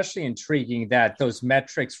especially intriguing that those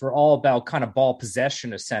metrics were all about kind of ball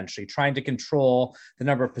possession, essentially, trying to control the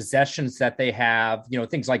number of possessions that they have,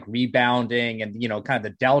 things like rebounding and, kind of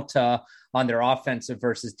the delta on their offensive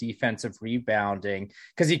versus defensive rebounding.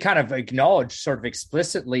 Because he kind of acknowledged sort of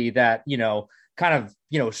explicitly that,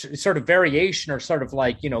 sort of variation or sort of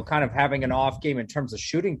like, kind of having an off game in terms of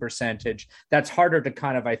shooting percentage, that's harder to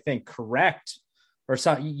kind of, I think, correct or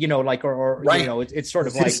something, right. It's sort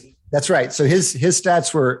of that's right. So his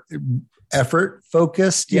stats were effort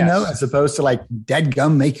focused, as opposed to like dead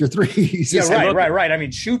gum, make your threes. Yeah, right. I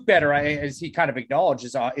mean, shoot better, as he kind of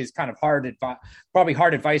acknowledges, is kind of probably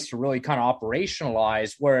hard advice to really kind of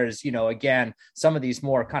operationalize. Whereas, again, some of these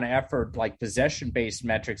more kind of effort, like possession-based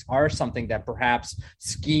metrics are something that perhaps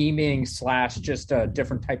scheming / just a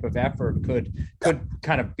different type of effort could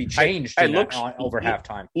kind of be changed over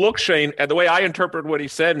halftime. Look, Shane, and the way I interpret what he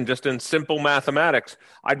said, and just in simple mathematics,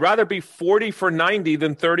 I'd rather be 40 for 90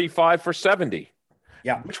 than 35 for 70.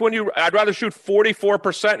 Yeah. I'd rather shoot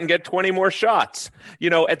 44% and get 20 more shots.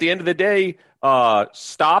 At the end of the day,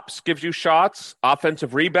 stops gives you shots,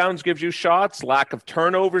 offensive rebounds gives you shots, lack of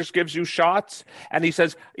turnovers gives you shots. And he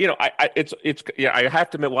says, I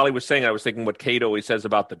have to admit, while he was saying, I was thinking what Cato always says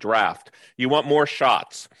about the draft. You want more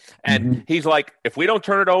shots. And he's like, if we don't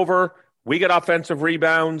turn it over, we get offensive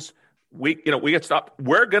rebounds. We get stopped.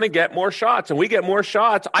 We're going to get more shots, and we get more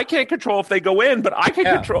shots. I can't control if they go in, but I can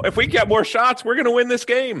control if we get more shots, we're going to win this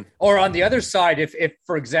game. Or on the other side, if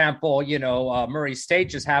for example, Murray State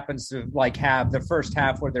just happens to have the first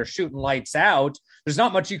half where they're shooting lights out, there's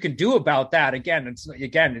not much you can do about that. Again,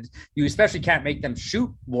 you especially can't make them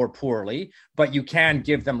shoot more poorly, but you can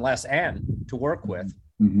give them less to work with.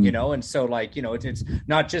 And so it's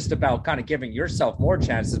not just about kind of giving yourself more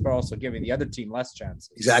chances, but also giving the other team less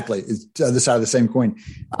chances. Exactly. It's the other side of the same coin.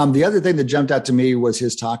 The other thing that jumped out to me was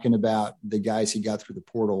his talking about the guys he got through the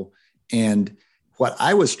portal. And what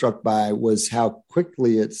I was struck by was how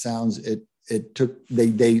quickly it sounds it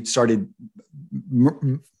they started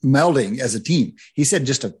melding as a team. He said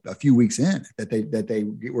just a few weeks in that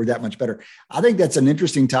they were that much better. I think that's an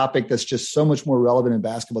interesting topic that's just so much more relevant in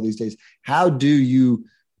basketball these days. How do you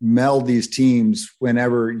meld these teams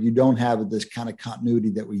whenever you don't have this kind of continuity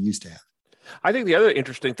that we used to have? I think the other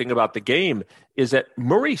interesting thing about the game is that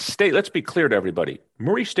Murray State, let's be clear to everybody,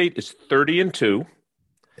 Murray State is 30-2.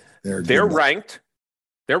 They're ranked.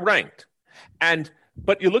 They're ranked.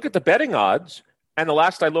 But you look at the betting odds, and the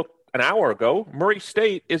last I looked an hour ago, Murray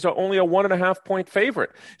State is only a 1.5 point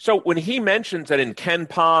favorite. So when he mentions that in Ken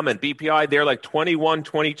Palm and BPI, they're like 21,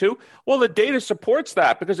 22, well, the data supports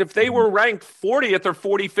that, because if they were ranked 40th or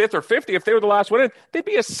 45th or 50th, if they were the last one in, they'd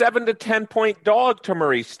be a 7 to 10 point dog to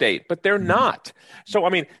Murray State, but they're not. So, I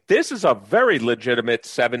mean, this is a very legitimate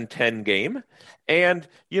 7-10 game. And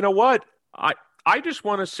you know what? I just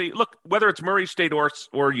want to see, look, whether it's Murray State or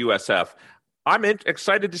USF, I'm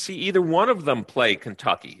excited to see either one of them play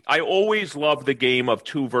Kentucky. I always love the game of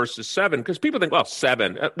 2 versus 7, because people think, well,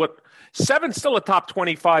 7. Seven's still a top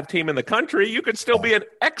 25 team in the country. You could still be an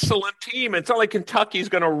excellent team. It's not like Kentucky's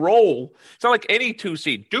going to roll. It's not like any 2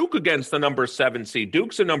 seed. Duke against the number 7 seed.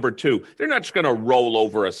 Duke's a number 2. They're not just going to roll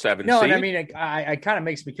over a 7 seed. No, and I mean, it kind of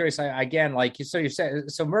makes me curious. You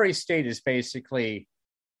said, so Murray State is basically,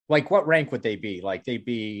 like, what rank would they be? Like, they'd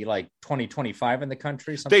be like 20-25 in the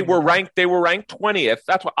country? They were ranked 20th.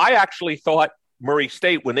 That's what I actually thought. Murray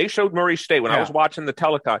State, when they showed Murray State, when I was watching the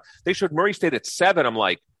telecon, they showed Murray State at 7. I'm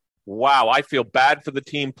like, wow, I feel bad for the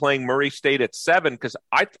team playing Murray State at 7, because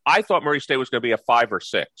I thought Murray State was going to be a 5 or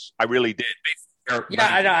 6. I really did.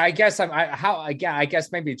 I guess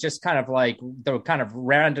maybe it's just kind of like the kind of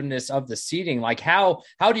randomness of the seeding. Like, how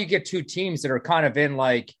do you get 2 teams that are kind of in,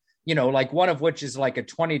 like, you know, like one of which is like a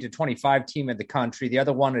 20 to 25 team in the country. The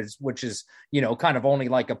other one which is, you know, kind of only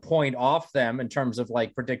like a point off them in terms of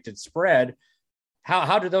like predicted spread.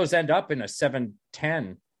 How do those end up in a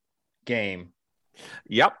 7-10 game?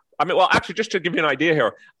 Yep. I mean, well, actually, just to give you an idea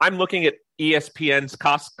here, I'm looking at ESPN's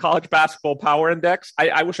College Basketball Power Index.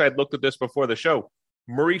 I wish I had looked at this before the show.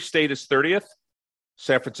 Murray State is 30th.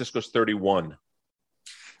 San Francisco's 31.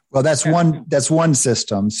 Well, that's one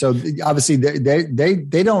system. So obviously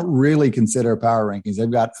they don't really consider power rankings.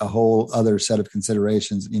 They've got a whole other set of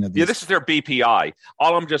considerations. You know, this is their BPI.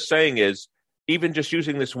 All I'm just saying is, even just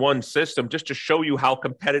using this one system, just to show you how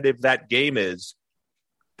competitive that game is,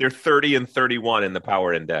 they're 30-31 in the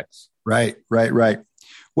power index. Right.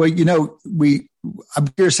 Well, you know, I'm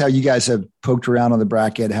curious how you guys have poked around on the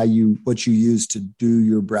bracket, what you use to do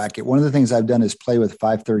your bracket. One of the things I've done is play with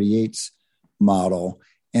 538's model.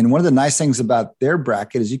 And one of the nice things about their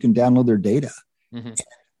bracket is you can download their data. Mm-hmm.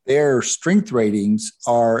 Their strength ratings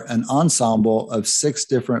are an ensemble of 6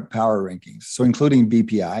 different power rankings. So including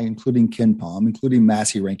BPI, including Ken Palm, including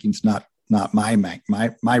Massey rankings, not my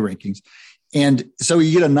rankings. And so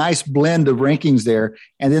you get a nice blend of rankings there.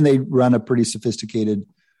 And then they run a pretty sophisticated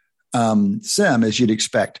sim, as you'd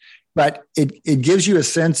expect. But it gives you a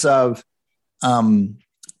sense of,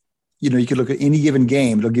 you know, you could look at any given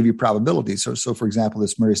game, it'll give you probabilities. So for example,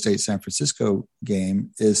 this Murray State San Francisco game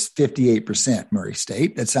is 58% Murray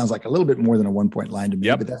State. That sounds like a little bit more than a 1 point line to me,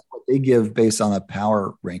 but that's what they give based on the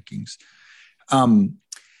power rankings.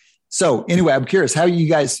 So anyway, I'm curious how you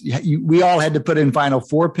guys, we all had to put in Final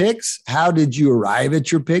Four picks. How did you arrive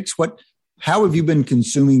at your picks? How have you been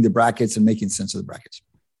consuming the brackets and making sense of the brackets?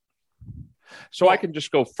 So I can just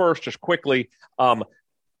go first, just quickly. The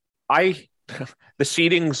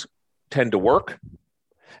seedings tend to work.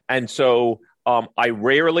 And so I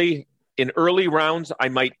rarely, in early rounds, I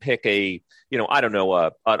might pick an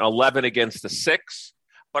 11 against a 6,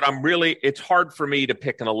 but it's hard for me to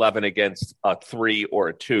pick an 11 against a 3 or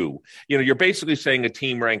a 2. You know, you're basically saying a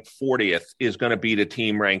team ranked 40th is going to beat a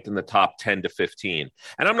team ranked in the top 10 to 15.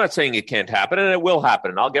 And I'm not saying it can't happen, and it will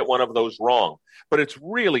happen, and I'll get one of those wrong. But it's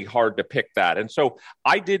really hard to pick that. And so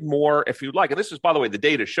I did more, if you'd like, and this is, by the way, the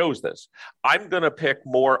data shows this. I'm going to pick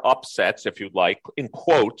more upsets, if you'd like, in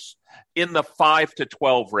quotes, in the 5 to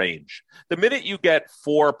 12 range. The minute you get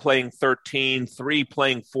 4 playing 13, 3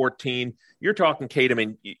 playing 14, you're talking, Kate, I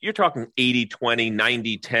mean, you're talking 80-20,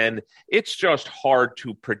 90-10. It's just hard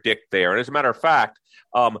to predict there. And as a matter of fact,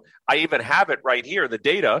 I even have it right here, the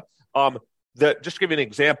data. Just to give you an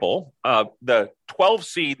example, the 12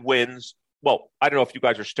 seed wins. Well, I don't know if you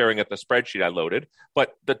guys are staring at the spreadsheet I loaded,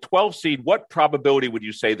 but the 12 seed, what probability would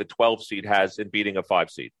you say the 12 seed has in beating a 5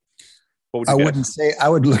 seed? I wouldn't say, I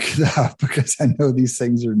would look it up because I know these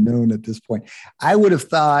things are known at this point. I would have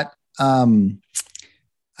thought, I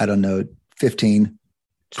don't know, 15,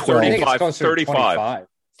 35, 35.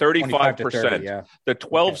 35%. Yeah. The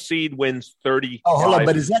 12 seed wins 30. Oh, hold on.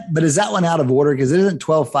 But is that one out of order? Because it isn't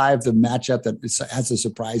 12-5 the matchup that has a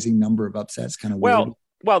surprising number of upsets. Kind of weird.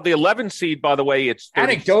 Well, the 11 seed, by the way, it's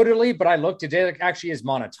 30. Anecdotally, but I looked at it actually is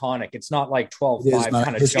monotonic. It's not like 12-5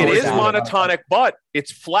 kind of. It is monotonic, but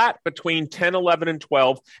it's flat between 10, 11, and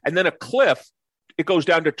 12. And then a cliff, it goes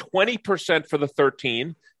down to 20% for the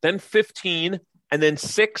 13, then 15, and then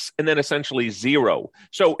 6, and then essentially 0.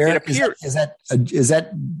 So Eric, it appears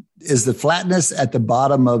is the flatness at the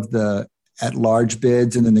bottom of the at large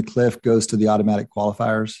bids, and then the cliff goes to the automatic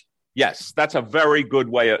qualifiers? Yes, that's a very good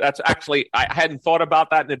way. That's actually, I hadn't thought about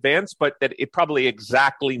that in advance, but that it probably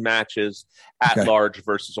exactly matches at large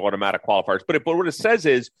versus automatic qualifiers. But what it says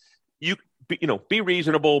is be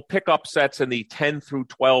reasonable, pick upsets in the 10 through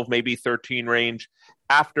 12, maybe 13 range.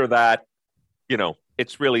 After that,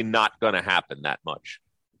 it's really not going to happen that much.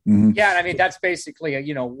 Mm-hmm. Yeah, I mean, that's basically,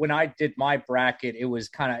 when I did my bracket, it was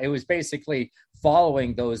basically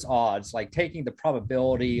following those odds, like taking the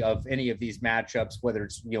probability of any of these matchups, whether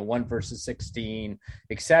it's, 1 versus 16,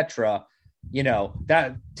 etc.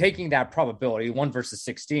 That taking that probability 1 versus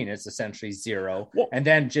 16 is essentially 0. Well, and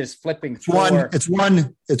then just flipping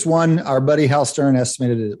it's one. Our buddy Hal Stern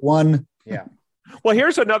estimated it at 1. Yeah. Well,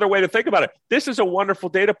 here's another way to think about it. This is a wonderful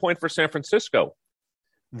data point for San Francisco.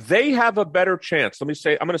 They have a better chance. I'm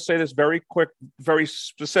going to say this very quick, very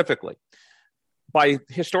specifically. By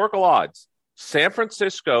historical odds, San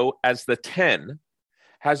Francisco as the 10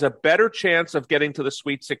 has a better chance of getting to the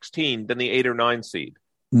Sweet 16 than the 8 or 9 seed.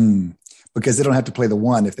 Because they don't have to play the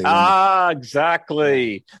 1 if they win.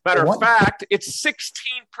 Exactly. Matter of fact, it's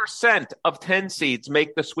 16% of 10 seeds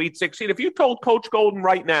make the Sweet 16. If you told Coach Golden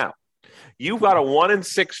right now, you've got a 1 in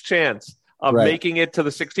 6 chance of making it to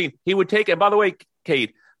the 16, he would take it. And by the way,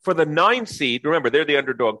 Kate, for the 9 seed, remember, they're the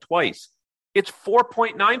underdog twice. It's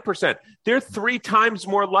 4.9%. They're 3 times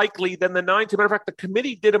more likely than the 9. As a matter of fact, the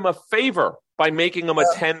committee did them a favor by making them a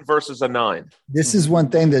 10 versus a 9. This is one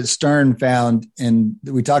thing that Stern found, and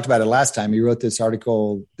we talked about it last time. He wrote this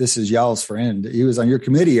article, This is Y'all's Friend. He was on your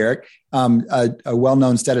committee, Eric, a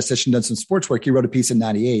well-known statistician, done some sports work. He wrote a piece in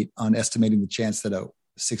 98 on estimating the chance that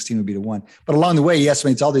 16 would be to 1. But along the way, he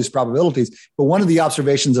estimates all these probabilities. But one of the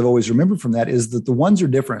observations I've always remembered from that is that the ones are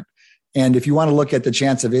different. And if you want to look at the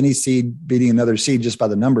chance of any seed beating another seed just by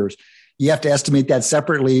the numbers, you have to estimate that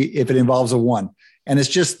separately if it involves a 1. And it's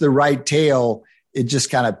just the right tail. It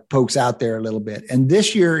just kind of pokes out there a little bit. And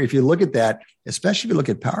this year, if you look at that, especially if you look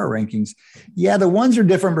at power rankings, the ones are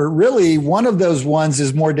different, but really one of those ones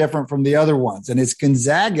is more different from the other ones. And it's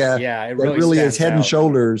Gonzaga that really is head and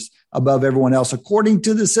shoulders above everyone else, according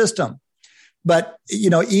to the system. But,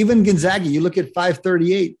 even Gonzaga, you look at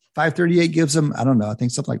 538. 538 gives them, I don't know, I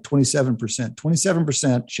think something like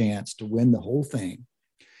 27% chance to win the whole thing.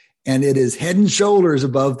 And it is head and shoulders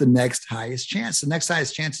above the next highest chance. The next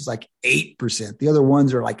highest chance is like 8%. The other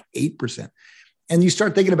ones are like 8%. And you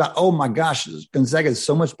start thinking about, oh my gosh, Gonzaga is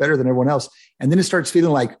so much better than everyone else. And then it starts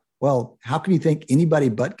feeling like, well, how can you think anybody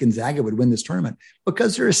but Gonzaga would win this tournament?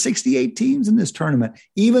 Because there are 68 teams in this tournament.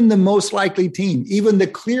 Even the most likely team, even the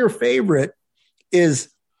clear favorite,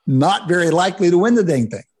 is not very likely to win the dang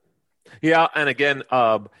thing. Yeah, and again,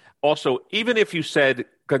 also, even if you said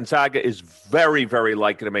Gonzaga is very, very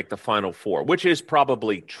likely to make the Final Four, which is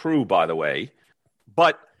probably true, by the way,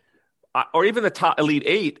 but or even the top Elite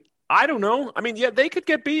 8, I don't know. I mean, they could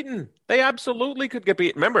get beaten. They absolutely could get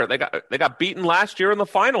beaten. Remember, they got beaten last year in the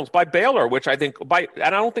finals by Baylor, which I think and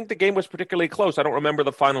I don't think the game was particularly close. I don't remember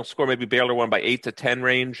the final score. Maybe Baylor won by 8 to 10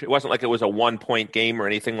 range. It wasn't like it was a 1-point game or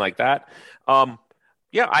anything like that.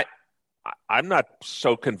 I'm not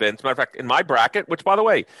so convinced. Matter of fact, in my bracket, which, by the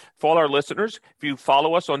way, for all our listeners, if you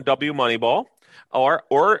follow us on W Moneyball, or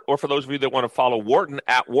for those of you that want to follow Wharton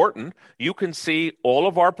at Wharton, you can see all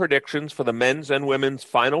of our predictions for the men's and women's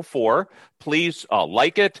Final Four. Please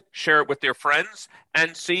like it, share it with your friends,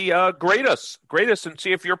 and grade us and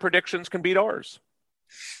see if your predictions can beat ours.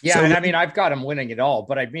 Yeah, so, and I mean, I've got them winning it all,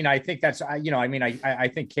 but I mean, I think that's,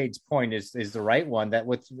 I think Kate's point is the right one, that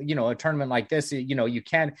with, a tournament like this, you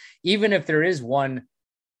can, even if there is one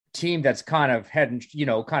team that's kind of heading,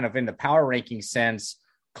 kind of in the power ranking sense,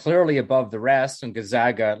 clearly above the rest, and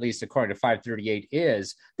Gonzaga, at least according to 538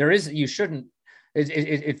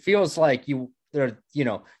 it feels like you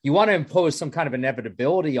want to impose some kind of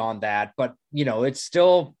inevitability on that, but it's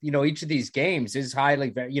still, each of these games is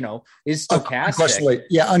highly, is stochastic.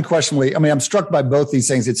 Unquestionably. I mean, I'm struck by both these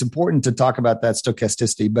things. It's important to talk about that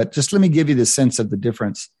stochasticity, but just let me give you the sense of the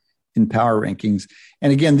difference in power rankings.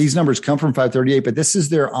 And again, these numbers come from 538, but this is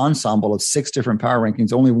their ensemble of 6 different power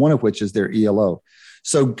rankings, only one of which is their ELO.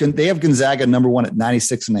 So they have Gonzaga number 1 at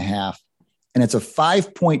 96.5. and it's a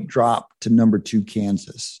 5-point drop to number 2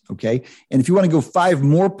 Kansas. Okay. And if you want to go 5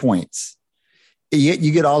 more points,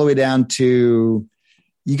 you get all the way down to,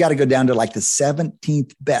 you got to go down to like the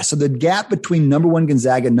 17th best. So the gap between number 1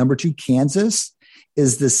 Gonzaga and number 2 Kansas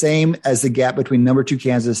is the same as the gap between number 2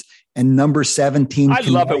 Kansas and number 17. I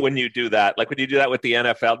love it when you do that. Like when you do that with the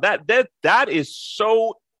NFL, that is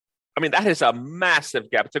so, I mean, that is a massive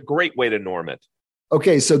gap. It's a great way to norm it.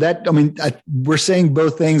 Okay. So we're saying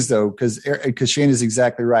both things though, because Shane is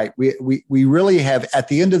exactly right. We really have at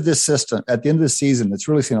the end of this system, at the end of the season, it's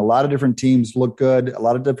really seen a lot of different teams look good. A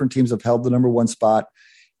lot of different teams have held the number 1 spot.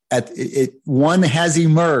 One has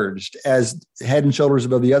emerged as head and shoulders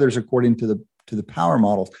above the others, according to the power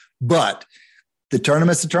models. But the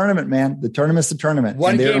tournament's the tournament, man. The tournament's the tournament.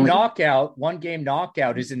 One game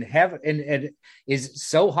knockout is in heaven, and it is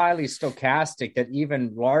so highly stochastic that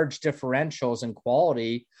even large differentials in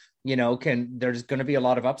quality, there's going to be a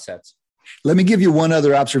lot of upsets. Let me give you one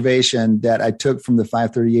other observation that I took from the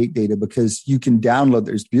 538 data, because you can download,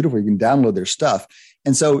 it's beautiful. You can download their stuff.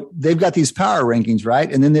 And so they've got these power rankings,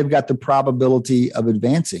 right? And then they've got the probability of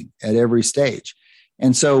advancing at every stage.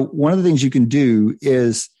 And so one of the things you can do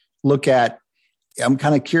is look at, I'm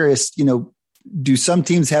kind of curious, do some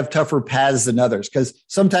teams have tougher paths than others? Because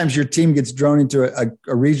sometimes your team gets drawn into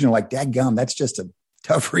a regional like, dadgum, that's just a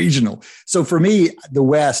tough regional. So for me, the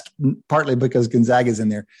West, partly because Gonzaga is in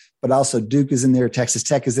there, but also Duke is in there, Texas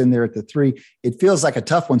Tech is in there at the 3. It feels like a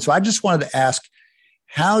tough one. So I just wanted to ask,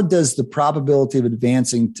 how does the probability of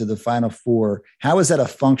advancing to the Final Four, how is that a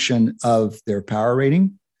function of their power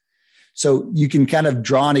rating? So you can kind of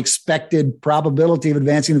draw an expected probability of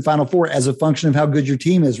advancing to the Final Four as a function of how good your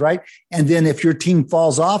team is, right? And then if your team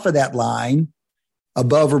falls off of that line,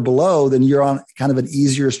 above or below, then you're on kind of an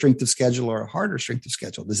easier strength of schedule or a harder strength of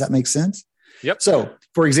schedule. Does that make sense? Yep. So,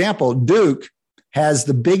 for example, Duke has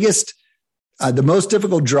the most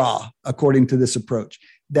difficult draw, according to this approach,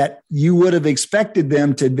 that you would have expected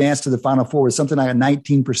them to advance to the Final Four with something like a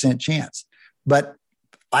 19% chance. But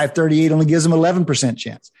 538 only gives them 11%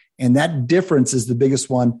 chance. And that difference is the biggest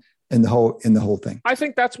one in the whole thing. I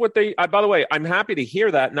think that's what by the way, I'm happy to hear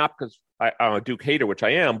that, not because I'm a Duke hater, which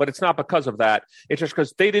I am, but it's not because of that. It's just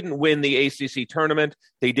because they didn't win the ACC tournament.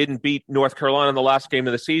 They didn't beat North Carolina in the last game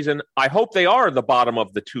of the season. I hope they are the bottom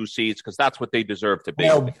of the 2 seeds, because that's what they deserve to be.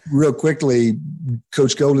 Well, real quickly,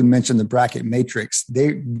 Coach Golden mentioned the bracket matrix.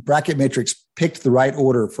 Bracket matrix picked the right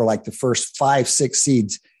order for like the first 5-6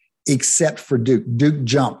 seeds, except for Duke. Duke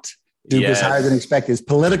jumped. Duke was higher than expected. It's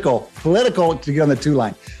political to get on the 2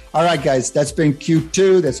 line. All right, guys, that's been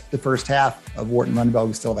Q2. That's the first half of Wharton Moneyball.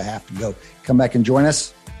 We still have a half to go. Come back and join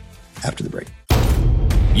us after the break.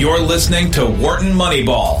 You're listening to Wharton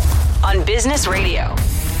Moneyball on Business Radio.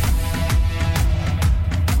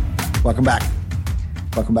 Welcome back.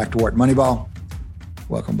 Welcome back to Wharton Moneyball.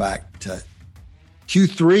 Welcome back to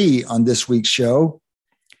Q3 on this week's show.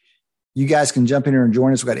 You guys can jump in here and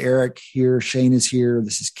join us. We've got Eric here. Shane is here.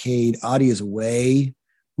 This is Cade. Audie is away.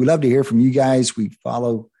 We love to hear from you guys. We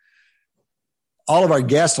follow all of our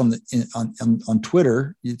guests on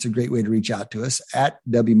Twitter. It's a great way to reach out to us. At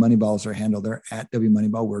W Moneyball is our handle there. At W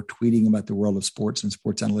Moneyball, we're tweeting about the world of sports and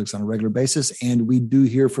sports analytics on a regular basis. And we do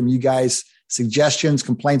hear from you guys, suggestions,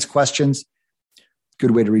 complaints, questions.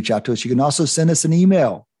 Good way to reach out to us. You can also send us an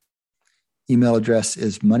email. Email address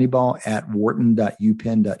is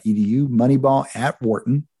moneyball@wharton.upenn.edu,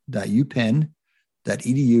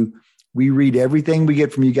 moneyball@wharton.upenn.edu. We read everything we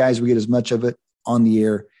get from you guys. We get as much of it on the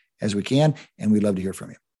air as we can, and we'd love to hear from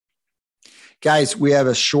you. Guys, we have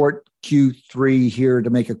a short Q3 here to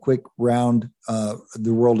make a quick round of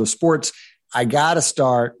the world of sports. I got to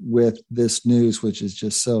start with this news, which is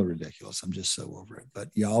just so ridiculous. I'm just so over it. But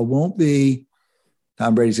y'all won't be.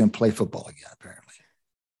 Tom Brady's going to play football again, apparently.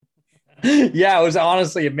 Yeah,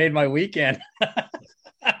 it made my weekend.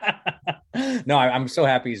 No, I'm so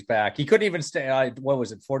happy he's back. He couldn't even stay. What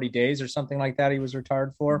was it, 40 days or something like that he was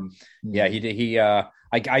retired for? Mm-hmm. Yeah, he did.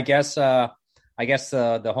 I guess the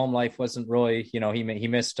home life wasn't really, he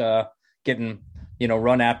missed getting,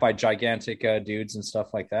 run at by gigantic dudes and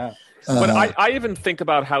stuff like that. But I even think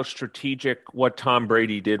about how strategic what Tom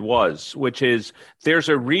Brady did was, which is there's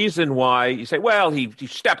a reason why you say, well, he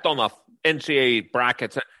stepped on the NCAA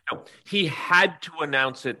brackets. He had to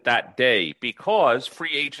announce it that day because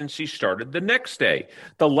free agency started the next day.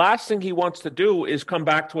 The last thing he wants to do is come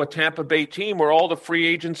back to a Tampa Bay team where all the free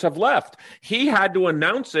agents have left. He had to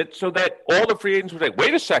announce it so that all the free agents would say,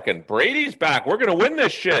 wait a second, Brady's back. We're going to win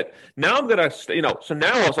this shit. Now I'm going to, so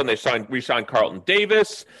now all of a sudden they re-signed Carlton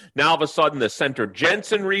Davis. Now all of a sudden the center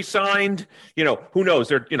Jensen re-signed. Who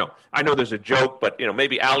knows? I know there's a joke, but,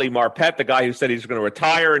 maybe Ali Marpet, the guy who said he's going to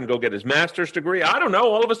retire and go get his master's degree. I don't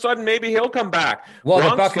know. All of a sudden, maybe he'll come back. Well,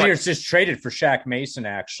 the Buccaneers just traded for Shaq Mason,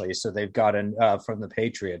 actually, so they've gotten from the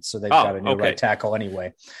Patriots, so they've got a new right tackle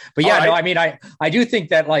anyway. But yeah, I do think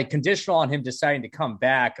that conditional on him deciding to come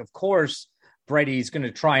back, of course, Brady's going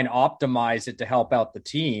to try and optimize it to help out the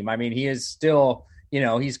team. I mean, he is still,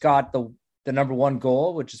 he's got the number one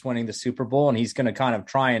goal, which is winning the Super Bowl, and he's going to kind of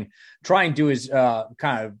try and do his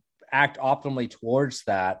kind of act optimally towards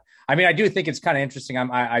that. I mean, I do think it's kind of interesting.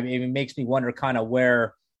 It makes me wonder kind of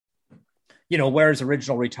where his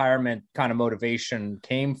original retirement kind of motivation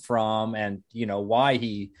came from and, why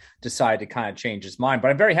he decided to kind of change his mind.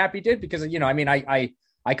 But I'm very happy he did because,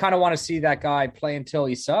 I kind of want to see that guy play until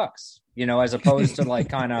he sucks, as opposed to seeing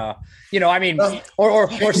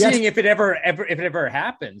if it ever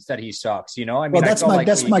happens that he sucks,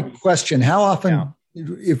 that's my question. How often,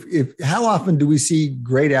 how often do we see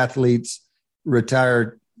great athletes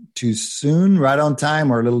retire too soon, right on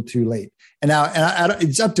time, or a little too late? And now,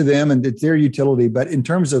 it's up to them and it's their utility. But in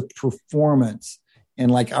terms of performance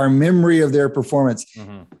and our memory of their performance,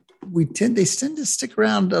 they tend to stick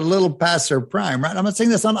around a little past their prime, right? I'm not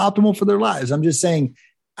saying that's not optimal for their lives. I'm just saying,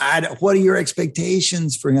 what are your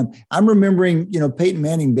expectations for him? I'm remembering, Peyton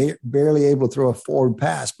Manning barely able to throw a forward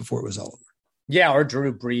pass before it was over. Yeah, or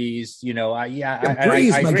Drew Brees,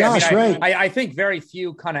 Brees, my gosh, right. I think very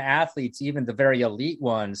few kind of athletes, even the very elite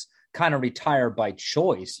ones, kind of retire by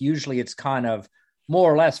choice. Usually it's kind of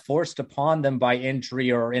more or less forced upon them by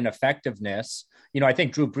injury or ineffectiveness. I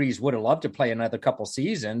think Drew Brees would have loved to play another couple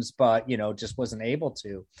seasons, but, just wasn't able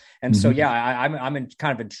to. And so, I'm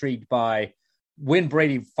kind of intrigued by when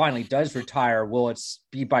Brady finally does retire. Will it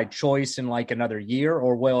be by choice in another year,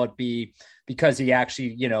 or will it be because he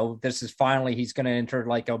actually, this is finally, he's going to enter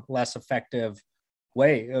a less effective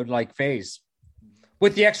way, phase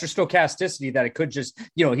with the extra stochasticity that it could just,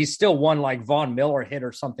 he's still one Von Miller hit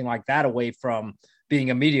or something like that away from being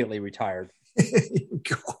immediately retired.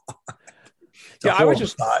 Yeah,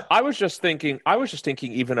 I was just thinking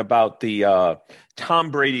even about the Tom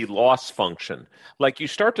Brady loss function. You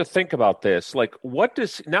start to think about this,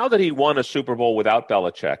 now that he won a Super Bowl without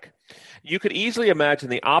Belichick, you could easily imagine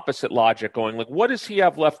the opposite logic going, what does he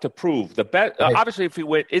have left to prove? The bet, obviously, if he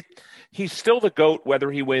win, he's still the GOAT, whether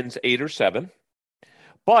he wins 8 or 7.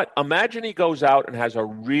 But imagine he goes out and has a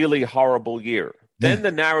really horrible year. Then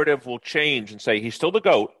the narrative will change and say he's still the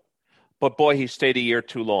GOAT, but boy, he stayed a year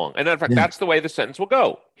too long. And in fact, that's the way the sentence will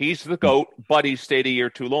go. He's the GOAT, but he stayed a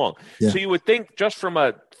year too long. Yeah. So you would think just from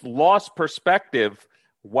a loss perspective,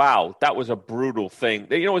 wow, that was a brutal thing.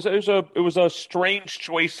 It was a strange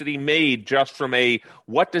choice that he made just from a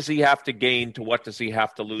what does he have to gain to what does he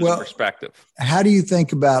have to lose perspective. How do you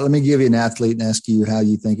think about? Let me give you an athlete and ask you how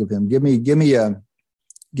you think of him. Give me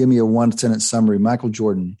a one sentence summary. Michael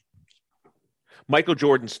Jordan. Michael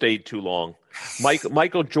Jordan stayed too long.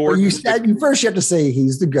 Michael Jordan. You first have to say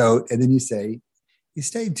he's the GOAT, and then you say he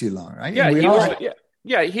stayed too long, right? Yeah,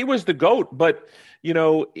 he was the GOAT, but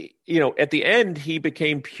at the end he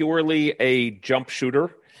became purely a jump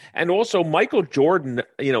shooter. And also Michael Jordan,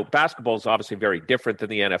 basketball is obviously very different than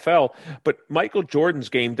the NFL, but Michael Jordan's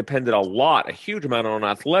game depended a huge amount on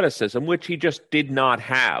athleticism, which he just did not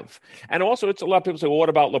have. And also it's a lot of people say, well, what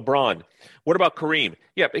about LeBron? What about Kareem?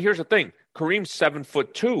 Yeah, but here's the thing. Kareem's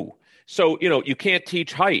 7'2". So, you can't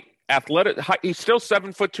teach height. He's still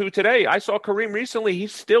 7'2" today. I saw Kareem recently.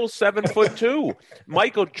 He's still 7'2".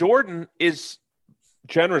 Michael Jordan is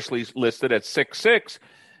generously listed at 6'6".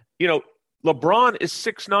 LeBron is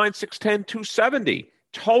 6'9", 6'10", 270.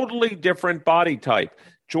 Totally different body type.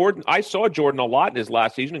 Jordan, I saw Jordan a lot in his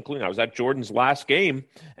last season, including I was at Jordan's last game,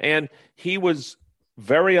 and he was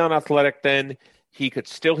very unathletic then. He could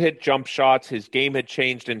still hit jump shots. His game had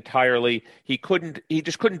changed entirely. He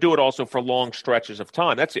just couldn't do it also for long stretches of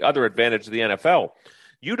time. That's the other advantage of the NFL.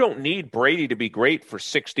 You don't need Brady to be great for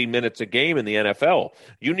 60 minutes a game in the NFL.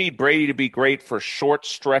 You need Brady to be great for short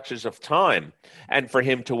stretches of time and for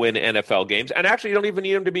him to win NFL games. And actually, you don't even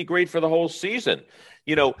need him to be great for the whole season.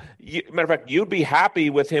 Matter of fact, you'd be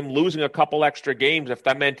happy with him losing a couple extra games if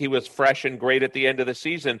that meant he was fresh and great at the end of the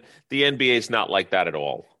season. The NBA is not like that at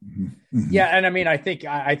all. Yeah, and I mean, I think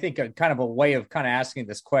a kind of a way of kind of asking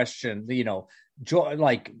this question,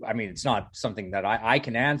 it's not something that I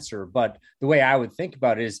can answer, but the way I would think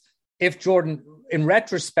about it is if Jordan, in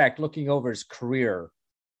retrospect, looking over his career,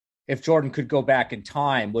 if Jordan could go back in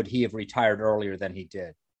time, would he have retired earlier than he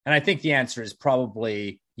did? And I think the answer is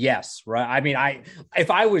probably yes, right? I mean, if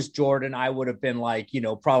I was Jordan, I would have been like,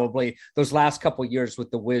 probably those last couple of years with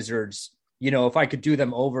the Wizards, if I could do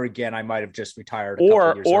them over again, I might have just retired.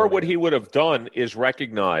 Or what he would have done is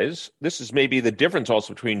recognize, this is maybe the difference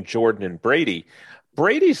also between Jordan and Brady.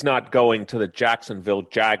 Brady's not going to the Jacksonville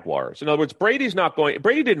Jaguars. In other words, Brady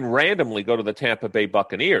didn't randomly go to the Tampa Bay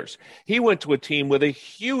Buccaneers. He went to a team with a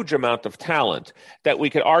huge amount of talent that we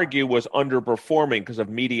could argue was underperforming because of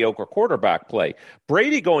mediocre quarterback play.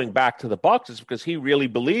 Brady going back to the Bucs is because he really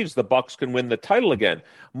believes the Bucs can win the title again.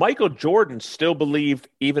 Michael Jordan still believed,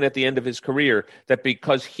 even at the end of his career, that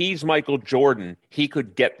because he's Michael Jordan, he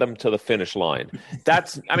could get them to the finish line.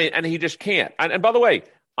 And he just can't. And by the way,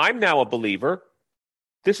 I'm now a believer.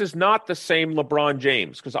 This is not the same LeBron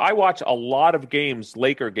James, because I watch a lot of games,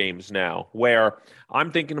 Laker games now, where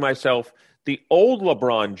I'm thinking to myself, the old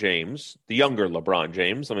LeBron James, the younger LeBron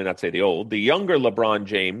James, let me not say the old, the younger LeBron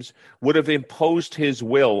James would have imposed his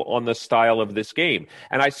will on the style of this game.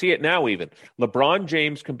 And I see it now even. LeBron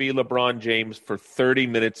James can be LeBron James for 30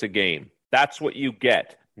 minutes a game. That's what you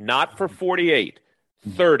get, not for 48.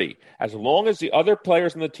 30. As long as the other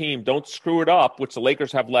players on the team don't screw it up, which the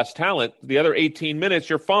Lakers have less talent, the other 18 minutes,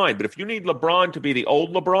 you're fine. But if you need LeBron to be the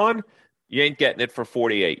old LeBron, you ain't getting it for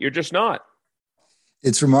 48. You're just not.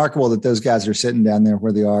 It's remarkable that those guys are sitting down there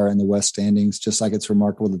where they are in the West standings, just like it's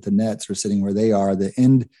remarkable that the Nets are sitting where they are.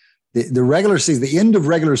 The regular season, the end of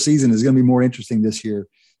regular season is going to be more interesting this year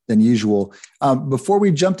than usual. Before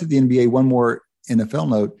we jump to the NBA, one more NFL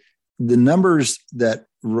note. The numbers that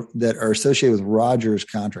are associated with Rodgers'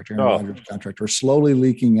 contract, Rodgers' contract, are slowly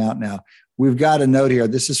leaking out now. We've got a note here.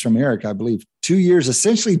 This is from Eric, I believe. 2 years,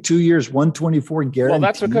 essentially 2 years, 124 guaranteed. Well,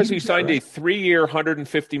 that's because he signed a 3-year,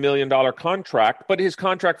 $150 million contract, but his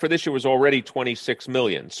contract for this year was already $26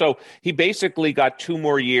 million. So he basically got 2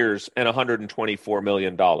 more years and $124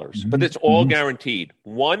 million. But it's all guaranteed.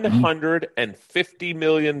 $150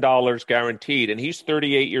 million guaranteed, and he's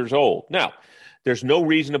 38 years old. Now, there's no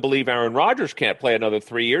reason to believe Aaron Rodgers can't play another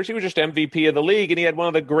 3 years. He was just MVP of the league, and he had one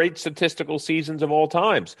of the great statistical seasons of all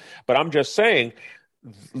times. But I'm just saying,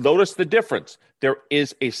 notice the difference. There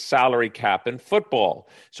is a salary cap in football.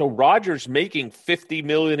 So Rodgers making $50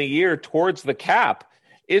 million a year towards the cap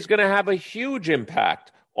is going to have a huge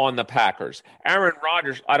impact on the Packers. Aaron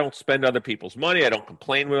Rodgers, I don't spend other people's money. I don't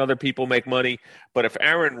complain when other people make money. But if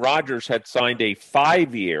Aaron Rodgers had signed a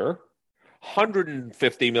 5-year,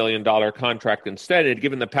 $150 million contract instead, and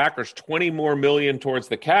given the Packers $20 more million towards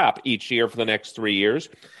the cap each year for the next 3 years,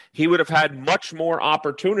 he would have had much more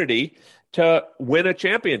opportunity to win a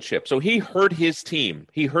championship. So he hurt his team.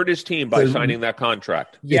 He hurt his team by signing that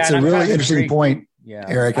contract. Yeah, it's a really interesting point. Yeah,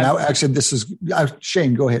 Eric. And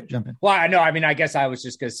Shane, go ahead, jump in. Well, I know. I mean, I guess I was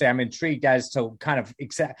just going to say, I'm intrigued as to kind of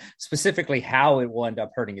specifically how it will end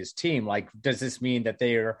up hurting his team. Like, does this mean that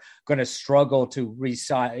they are going to struggle to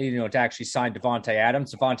re-sign, to actually sign Devontae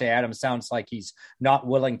Adams? Devontae Adams sounds like he's not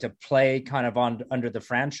willing to play kind of under the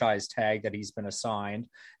franchise tag that he's been assigned.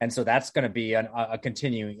 And so that's going to be a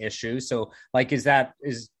continuing issue. So like, is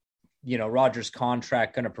Rodgers'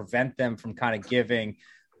 contract going to prevent them from kind of giving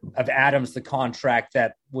of Adams the contract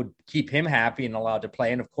that would keep him happy and allowed to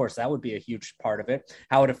play? And of course, that would be a huge part of it,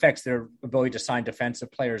 how it affects their ability to sign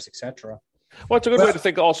defensive players, etc. Well, it's a good way to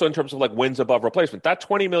think also in terms of like wins above replacement. That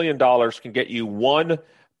 $20 million can get you 1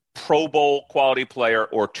 Pro Bowl quality player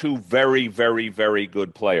or 2 very, very, very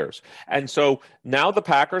good players. And so now the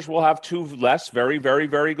Packers will have 2 less very, very,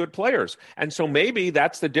 very good players. And so maybe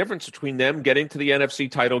that's the difference between them getting to the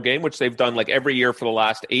NFC title game, which they've done like every year for the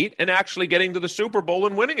last 8, and actually getting to the Super Bowl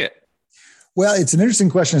and winning it. Well, it's an interesting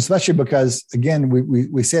question, especially because, again,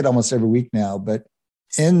 we say it almost every week now, but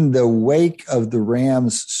in the wake of the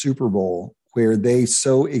Rams Super Bowl, where they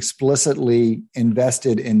so explicitly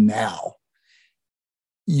invested in now,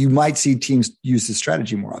 you might see teams use this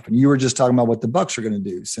strategy more often. You were just talking about what the Bucs are going to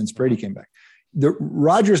do since Brady came back. The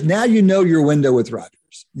Rodgers, now you know your window with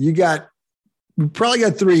Rodgers. You probably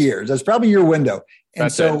got 3 years. That's probably your window.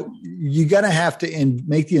 And you're going to have to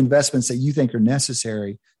make the investments that you think are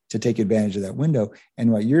necessary to take advantage of that window.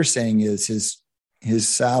 And what you're saying is his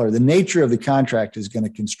salary, the nature of the contract is going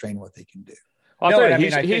to constrain what they can do.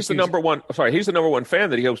 He's the number one fan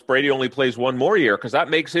that he hopes Brady only plays 1 more year, because that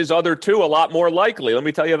makes his other 2 a lot more likely. Let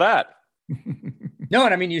me tell you that. No,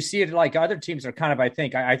 and I mean, you see it like other teams are kind of, I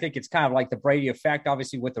think it's kind of like the Brady effect,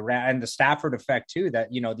 obviously with and the Stafford effect too, that,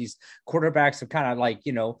 these quarterbacks have kind of like,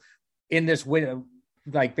 in this window,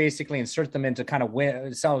 like basically insert them into kind of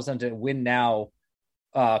win now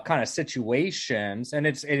kind of situations, and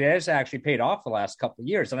it has actually paid off the last couple of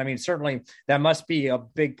years. And I mean, certainly that must be a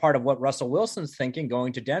big part of what Russell Wilson's thinking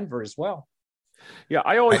going to Denver as well. Yeah,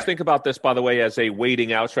 I always think about this, by the way, as a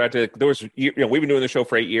waiting out strategy. There was, we've been doing the show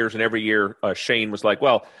for 8 years, and every year Shane was like,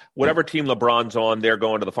 well, whatever team LeBron's on, they're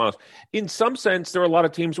going to the finals. In some sense, there are a lot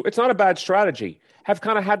of teams, it's not a bad strategy, have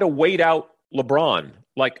kind of had to wait out LeBron.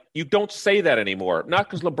 Like, you don't say that anymore, not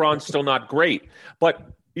because LeBron's still not great, but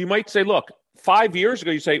you might say, look, 5 years ago,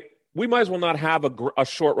 you say, we might as well not have a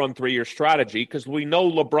short-run 3-year strategy because we know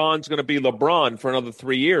LeBron's going to be LeBron for another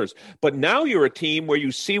 3 years. But now you're a team where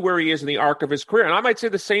you see where he is in the arc of his career. And I might say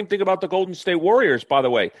the same thing about the Golden State Warriors, by the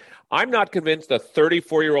way. I'm not convinced a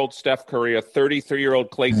 34-year-old Steph Curry, a 33-year-old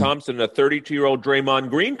Klay Thompson, and a 32-year-old Draymond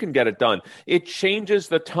Green can get it done. It changes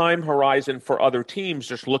the time horizon for other teams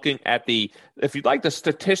just looking at the, if you'd like, the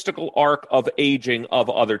statistical arc of aging of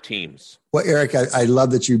other teams. Well, Eric, I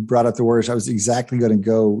love that you brought up the Warriors. I was exactly going to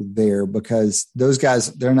go there because those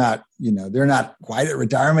guys, they're not quite at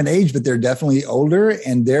retirement age, but they're definitely older.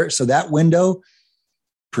 And so that window,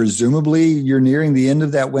 presumably you're nearing the end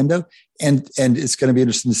of that window. And it's going to be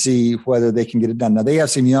interesting to see whether they can get it done. Now, they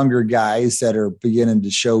have some younger guys that are beginning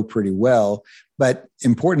to show pretty well. But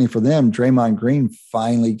importantly for them, Draymond Green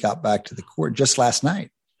finally got back to the court just last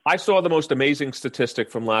night. I saw the most amazing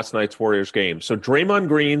statistic from last night's Warriors game. So Draymond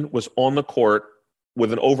Green was on the court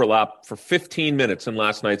with an overlap for 15 minutes in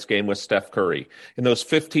last night's game with Steph Curry. In those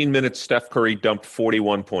 15 minutes, Steph Curry dumped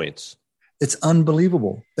 41 points. It's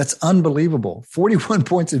unbelievable. That's unbelievable. 41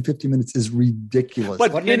 points in 50 minutes is ridiculous.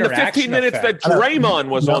 But in the 15 minutes that Draymond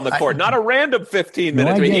was on the court, not a random 15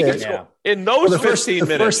 minutes. In those 15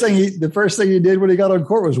 minutes. The first thing he did when he got on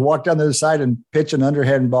court was walk down the other side and pitch an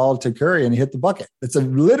underhand ball to Curry, and he hit the bucket. It's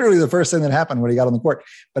literally the first thing that happened when he got on the court.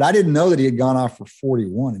 But I didn't know that he had gone off for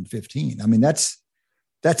 41 and 15. I mean, that's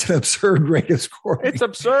an absurd rate of scoring. It's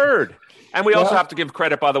absurd. And we also have to give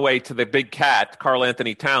credit, by the way, to the big cat, Karl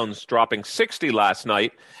Anthony Towns, dropping 60 last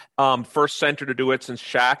night. First center to do it since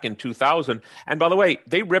Shaq in 2000. And by the way,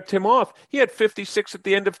 they ripped him off. He had 56 at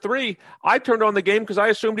the end of 3. I turned on the game because I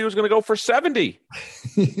assumed he was going to go for 70.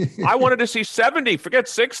 I wanted to see 70, forget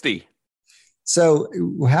 60. So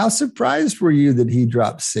how surprised were you that he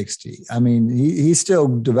dropped 60? I mean, he's still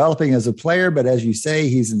developing as a player, but as you say,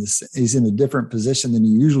 he's in a different position than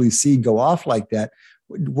you usually see go off like that.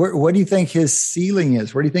 What do you think his ceiling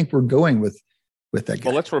is? Where do you think we're going with that guy?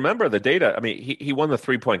 Well, let's remember the data. I mean, he won the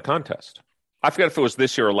 3-point contest. I forget if it was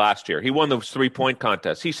this year or last year. He won the 3-point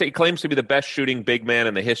contest. He claims to be the best shooting big man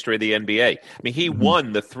in the history of the NBA. I mean, he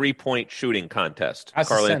won the 3-point shooting contest,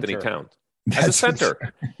 Karl Anthony Towns. As a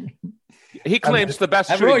center. He claims the best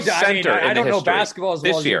shooting center. I don't know basketball as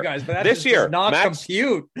well as you guys, but that this year, does not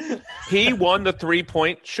compute. He won the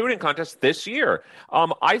 3-point shooting contest this year.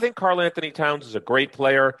 I think Karl Anthony Towns is a great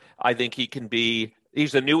player. I think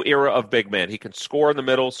he's a new era of big man. He can score in the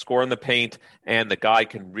middle, score in the paint, and the guy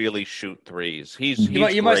can really shoot threes.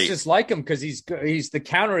 You must just like him because he's the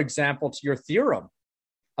counterexample to your theorem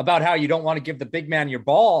about how you don't want to give the big man the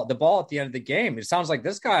ball at the end of the game. It sounds like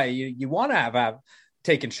this guy you want to have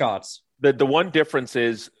taking shots. The one difference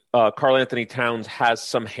is Karl Anthony Towns has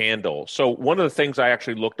some handle. So one of the things I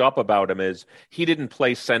actually looked up about him is he didn't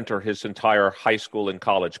play center his entire high school and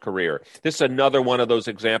college career. This is another one of those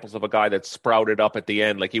examples of a guy that sprouted up at the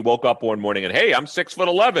end. Like he woke up one morning and, hey, I'm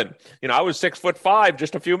 6'11". I was 6'5"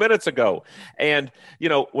 just a few minutes ago. And,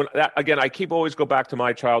 I keep always go back to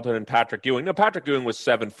my childhood and Patrick Ewing. Patrick Ewing was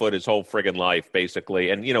 7 foot his whole friggin' life, basically.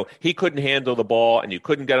 And, he couldn't handle the ball and you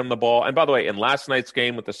couldn't get him the ball. And by the way, in last night's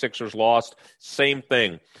game with the Sixers lost, same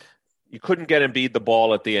thing. You couldn't get Embiid the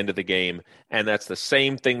ball at the end of the game, and that's the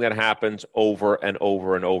same thing that happens over and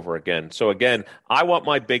over and over again. So, again, I want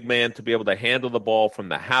my big man to be able to handle the ball from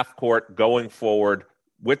the half court going forward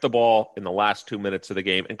with the ball in the last 2 minutes of the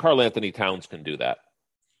game, and Karl Anthony Towns can do that.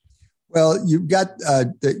 Well, you've got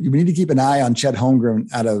we need to keep an eye on Chet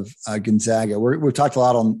Holmgren out of Gonzaga. We've talked a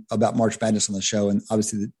lot about March Madness on the show, and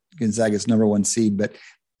obviously Gonzaga's number 1 seed, but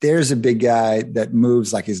there's a big guy that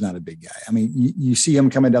moves like he's not a big guy. I mean, you see him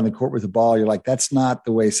coming down the court with the ball. You're like, that's not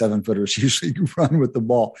the way 7-footers usually run with the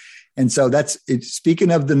ball. And so speaking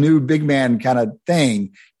of the new big man kind of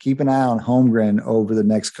thing, keep an eye on Holmgren over the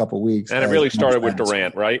next couple of weeks. And it really started with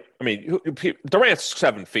Durant, right? I mean, Durant's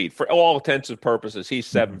 7 feet. For all intents and purposes, he's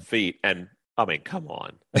 7 feet. And, I mean, come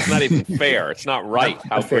on. It's not even fair. It's not right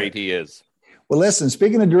how great he is. Well, listen,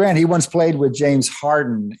 speaking of Durant, he once played with James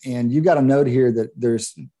Harden, and you got a note here that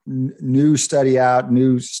there's new study out,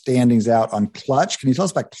 new standings out on clutch. Can you tell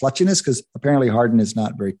us about clutchiness? Because apparently Harden is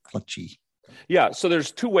not very clutchy. Yeah, so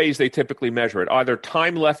there's two ways they typically measure it. Either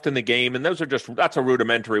time left in the game, and that's a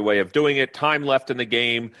rudimentary way of doing it. Time left in the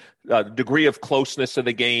game, degree of closeness of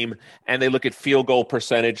the game, and they look at field goal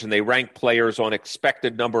percentage, and they rank players on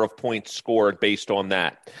expected number of points scored based on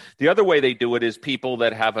that. The other way they do it is people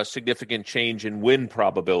that have a significant change in win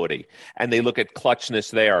probability, and they look at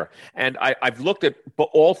clutchness there. And I've looked at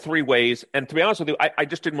all three ways, and to be honest with you, I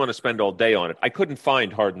just didn't want to spend all day on it. I couldn't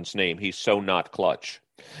find Harden's name. He's so not clutch.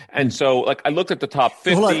 And so, like, I looked at the top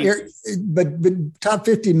 50. Hold on, but top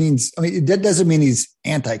 50 means, that doesn't mean he's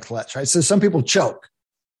anti-clutch, right? So some people choke.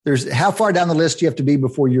 How far down the list do you have to be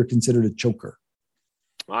before you're considered a choker?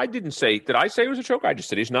 Did I say he was a choker? I just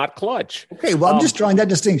said he's not clutch. Okay, well, I'm just drawing that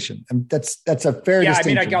distinction. That's a fair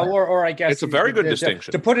distinction. I guess it's a very good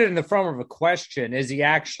distinction. To put it in the form of a question,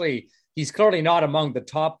 he's clearly not among the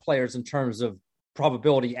top players in terms of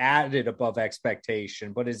probability added above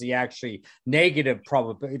expectation, but is he actually negative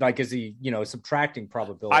probability? Like, is he, subtracting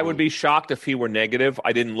probability? I would be shocked if he were negative.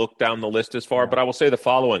 I didn't look down the list as far, but I will say the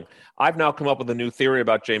following. I've now come up with a new theory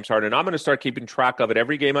about James Harden. I'm going to start keeping track of it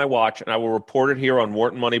every game I watch, and I will report it here on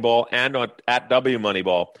Wharton Moneyball and at W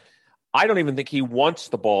Moneyball. I don't even think he wants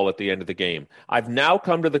the ball at the end of the game. I've now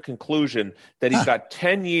come to the conclusion that he's got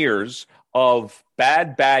 10 years of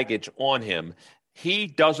bad baggage on him. He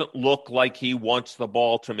doesn't look like he wants the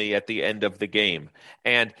ball to me at the end of the game.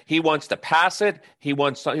 And he wants to pass it. He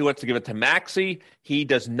wants to give it to Maxey. He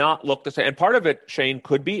does not look the same. And part of it, Shane,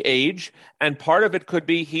 could be age. And part of it could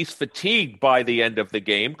be he's fatigued by the end of the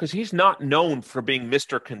game because he's not known for being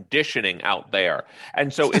Mr. Conditioning out there.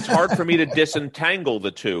 And so it's hard for me to disentangle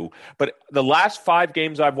the two. But the last 5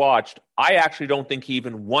 games I've watched, I actually don't think he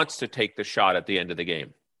even wants to take the shot at the end of the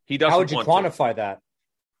game. He doesn't. How would you quantify that?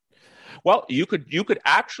 Well, you could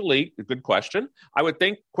actually, good question. I would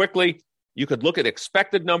think quickly, you could look at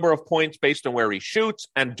expected number of points based on where he shoots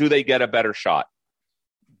and do they get a better shot?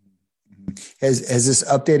 Has this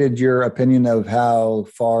updated your opinion of how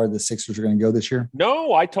far the Sixers are going to go this year?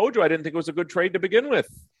 No, I told you I didn't think it was a good trade to begin with.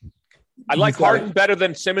 I like Harden better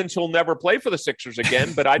than Simmons, who'll never play for the Sixers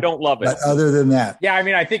again, but I don't love it. But other than that. Yeah,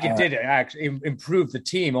 I think it did actually improve the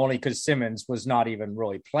team only because Simmons was not even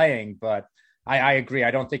really playing, but I agree.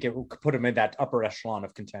 I don't think it will put him in that upper echelon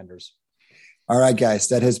of contenders. All right, guys,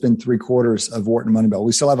 that has been 3/4 of Wharton Moneyball.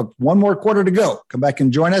 We still have one more quarter to go. Come back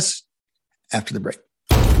and join us after the break.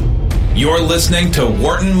 You're listening to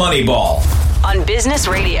Wharton Moneyball on Business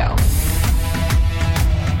Radio.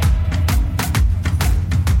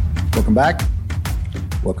 Welcome back.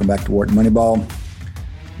 Welcome back to Wharton Moneyball.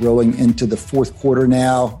 Rolling into the fourth quarter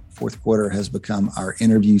now. Fourth quarter has become our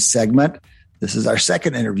interview segment. This is our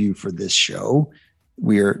second interview for this show.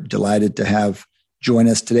 We are delighted to have join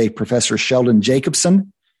us today Professor Sheldon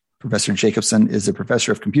Jacobson. Professor Jacobson is a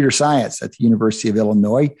professor of computer science at the University of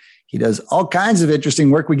Illinois. He does all kinds of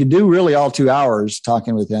interesting work. We could do really all 2 hours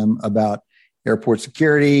talking with him about airport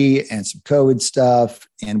security and some COVID stuff.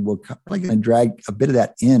 And we're probably going to drag a bit of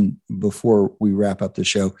that in before we wrap up the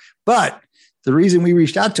show. But the reason we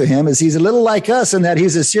reached out to him is he's a little like us in that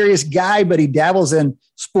he's a serious guy, but he dabbles in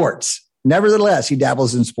sports. Nevertheless, he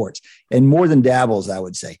dabbles in sports, and more than dabbles, I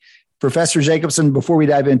would say. Professor Jacobson, before we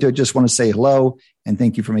dive into it, just want to say hello and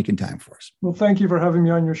thank you for making time for us. Well, thank you for having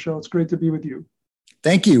me on your show. It's great to be with you.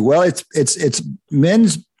 Thank you. Well, it's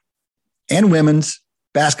men's and women's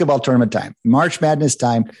basketball tournament time, March Madness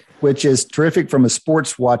time, which is terrific from a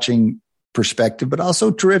sports watching perspective, but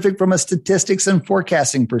also terrific from a statistics and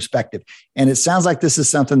forecasting perspective. And it sounds like this is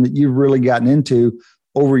something that you've really gotten into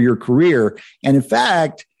over your career. And in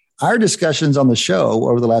fact, our discussions on the show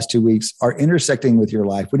over the last 2 weeks are intersecting with your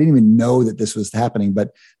life. We didn't even know that this was happening,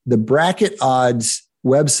 but the bracket odds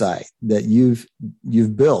website that you've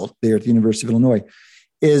built there at the University of Illinois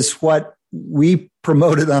is what we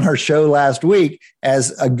promoted on our show last week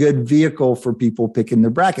as a good vehicle for people picking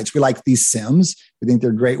their brackets. We like these sims. We think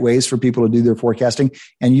they're great ways for people to do their forecasting.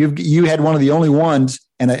 And you had one of the only ones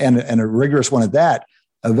and a rigorous one at that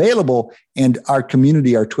available. And our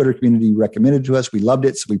community, our Twitter community recommended to us. We loved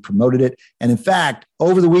it. So we promoted it. And in fact,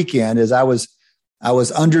 over the weekend, as I was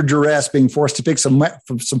under duress being forced to pick some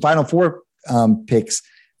Final Four picks,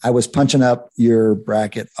 I was punching up your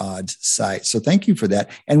bracket odds site. So thank you for that.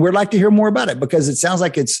 And we'd like to hear more about it because it sounds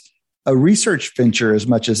like it's a research venture as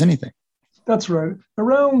much as anything. That's right.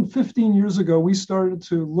 Around 15 years ago, we started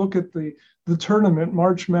to look at the tournament,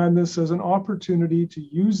 March Madness, as an opportunity to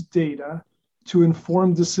use data to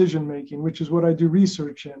inform decision-making, which is what I do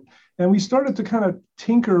research in. And we started to kind of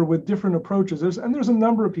tinker with different approaches. There's a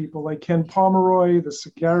number of people like Ken Pomeroy, the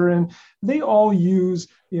Sagarin, they all use,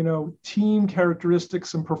 team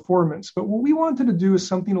characteristics and performance. But what we wanted to do is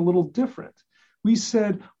something a little different. We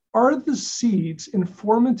said, are the seeds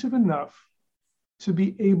informative enough to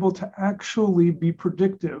be able to actually be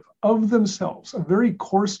predictive of themselves, a very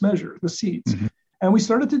coarse measure, the seeds. Mm-hmm. And we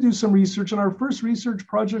started to do some research, and our first research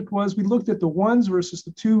project was we looked at the 1s versus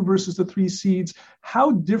the 2 versus the 3 seeds.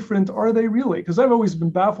 How different are they really? Because I've always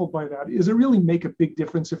been baffled by that. Does it really make a big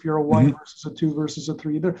difference if you're a 1 versus a 2 versus a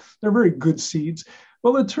 3? They're very good seeds.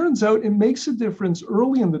 Well, it turns out it makes a difference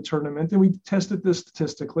early in the tournament, and we tested this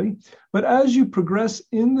statistically. But as you progress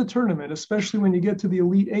in the tournament, especially when you get to the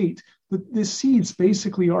Elite Eight, the seeds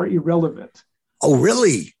basically are irrelevant. Oh,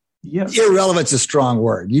 really? Yes. Irrelevant's a strong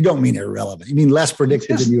word. You don't mean irrelevant. You mean less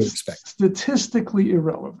predictive than you would expect. Statistically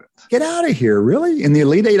irrelevant. Get out of here. Really? In the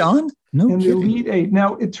Elite Eight on? No in kidding. The Elite Eight.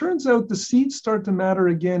 Now, it turns out the seeds start to matter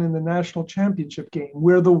again in the national championship game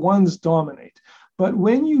where the 1s dominate. But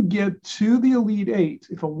when you get to the Elite Eight,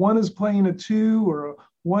 if a 1 is playing a 2 or a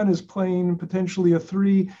 1 is playing potentially a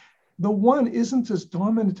 3, the 1 isn't as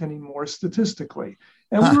dominant anymore statistically.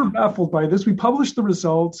 And we were baffled by this. We published the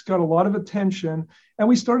results, got a lot of attention, and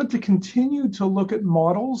we started to continue to look at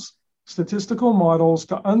models, statistical models,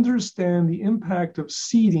 to understand the impact of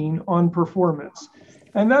seeding on performance.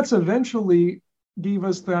 And that's eventually gave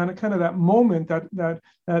us that kind of that moment, that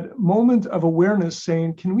moment of awareness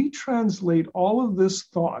saying, can we translate all of this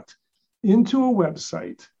thought into a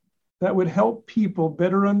website that would help people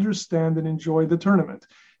better understand and enjoy the tournament?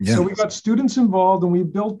 Yeah. So we got students involved, and we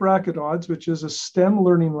built Bracket Odds, which is a STEM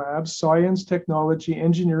learning lab, science, technology,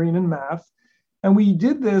 engineering, and math. And we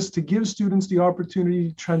did this to give students the opportunity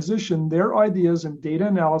to transition their ideas in data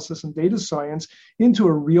analysis and data science into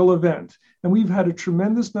a real event. And we've had a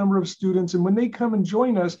tremendous number of students. And when they come and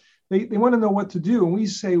join us, they want to know what to do. And we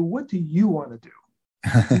say, what do you want to do?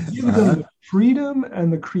 We give them the freedom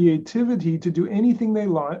and the creativity to do anything they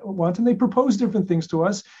want. And they propose different things to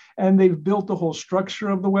us. And they've built the whole structure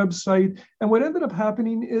of the website. And what ended up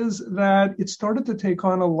happening is that it started to take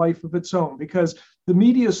on a life of its own because the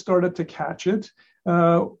media started to catch it.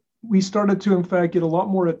 We started to, in fact, get a lot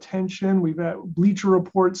more attention. We've had Bleacher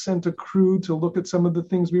Report sent a crew to look at some of the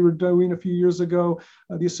things we were doing a few years ago.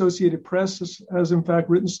 The Associated Press has, in fact,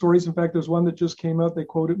 written stories. In fact, there's one that just came out. They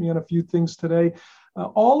quoted me on a few things today.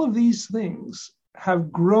 All of these things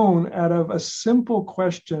have grown out of a simple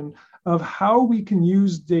question of how we can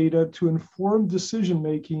use data to inform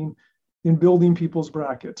decision-making in building people's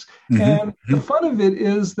brackets. Mm-hmm. And the fun of it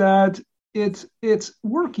is that it's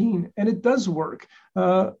working, and it does work.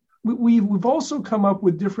 We've also come up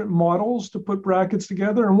with different models to put brackets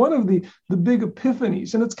together. And one of the big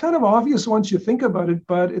epiphanies, and it's kind of obvious once you think about it,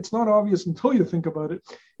 but it's not obvious until you think about it,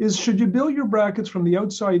 is should you build your brackets from the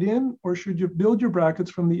outside in, or should you build your brackets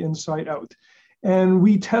from the inside out? And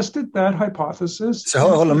we tested that hypothesis. So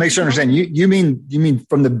hold on, make sure I understand. You mean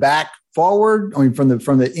from the back forward? I mean from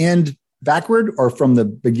the end backward, or from the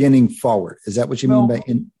beginning forward? Is that what you mean by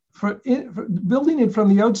in? For building it from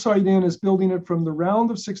the outside in is building it from the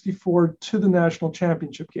round of 64 to the national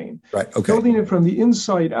championship game. Right. Okay. Building it from the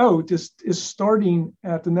inside out is starting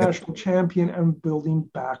at the national champion and building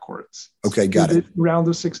backwards. Okay, got it. Round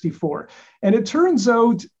of 64. And it turns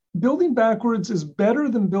out building backwards is better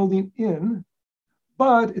than building in,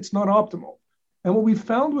 but it's not optimal. And what we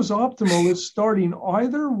found was optimal is starting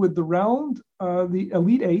either with the round, the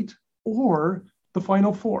Elite Eight, or the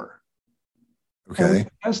Final Four. Okay. And we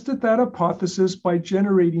tested that hypothesis by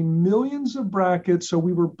generating millions of brackets. So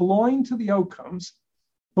we were blind to the outcomes,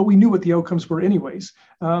 but we knew what the outcomes were anyways.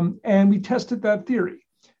 And we tested that theory.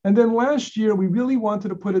 And then last year, we really wanted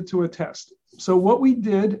to put it to a test. So what we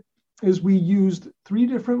did is we used 3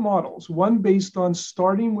 different models, one based on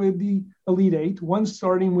starting with the Elite Eight, one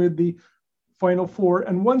starting with the Final Four,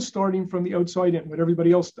 and one starting from the outside in, what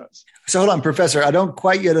everybody else does. So hold on, Professor, I don't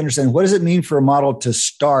quite yet understand. What does it mean for a model to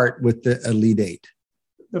start with the Elite Eight?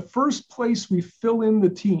 The first place we fill in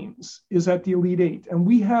the teams is at the Elite Eight. And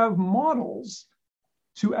we have models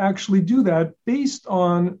to actually do that based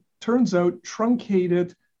on, turns out,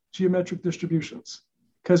 truncated geometric distributions,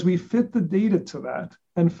 because we fit the data to that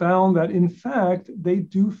and found that, in fact, they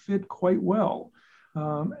do fit quite well.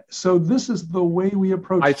 So this is the way we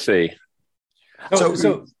approach it. I see.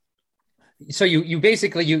 So you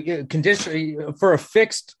basically you condition for a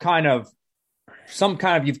fixed kind of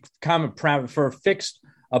you've come for a fixed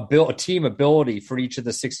a team ability for each of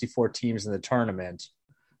the 64 teams in the tournament.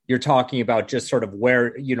 You're talking about just sort of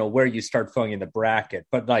where you start filling in the bracket,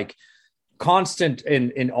 but like constant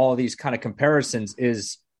in all these kind of comparisons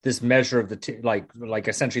is this measure of the like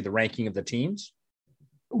essentially the ranking of the teams.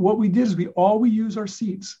 What we did is we use our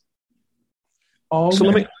seeds.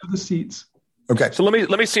 The seeds. Okay. So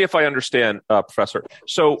let me see if I understand, Professor.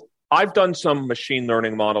 So I've done some machine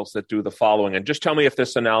learning models that do the following, and just tell me if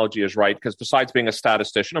this analogy is right, because besides being a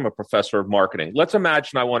statistician, I'm a professor of marketing. Let's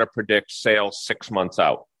imagine I want to predict sales 6 months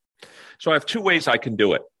out. So I have two ways I can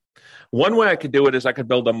do it. One way I could do it is I could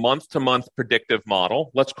build a month-to-month predictive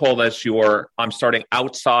model. Let's call this I'm starting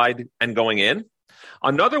outside and going in.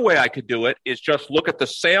 Another way I could do it is just look at the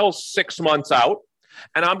sales 6 months out,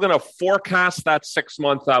 and I'm going to forecast that 6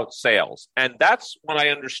 months out sales. And that's what I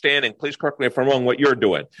understand, and please correct me if I'm wrong, what you're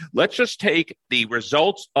doing. Let's just take the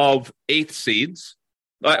results of 8th seeds,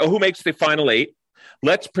 who makes the final 8.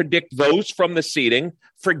 Let's predict those from the seeding.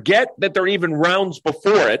 Forget that they're even rounds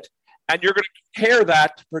before it, and you're going to compare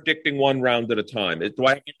that to predicting one round at a time. Do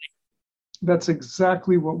I have to? That's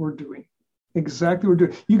exactly what we're doing. Exactly what we're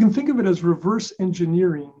doing. You can think of it as reverse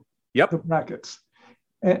engineering the brackets.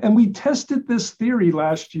 And we tested this theory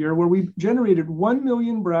last year where we generated 1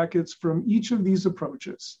 million brackets from each of these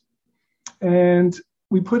approaches. And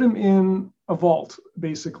we put them in a vault,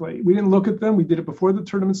 basically. We didn't look at them. We did it before the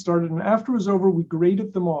tournament started. And after it was over, we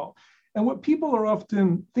graded them all. And what people are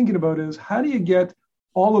often thinking about is, how do you get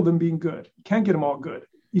all of them being good? You can't get them all good.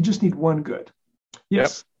 You just need one good.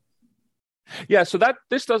 Yes. Yep. Yeah. So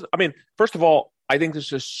first of all, I think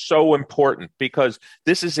this is so important because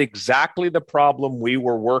this is exactly the problem we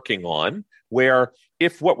were working on, where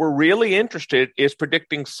if what we're really interested is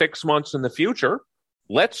predicting 6 months in the future,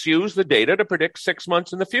 let's use the data to predict 6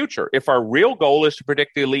 months in the future. If our real goal is to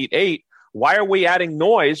predict the Elite Eight, why are we adding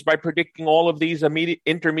noise by predicting all of these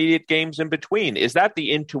intermediate games in between? Is that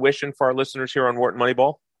the intuition for our listeners here on Wharton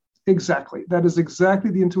Moneyball? Exactly. That is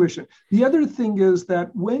exactly the intuition. The other thing is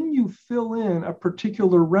that when you fill in a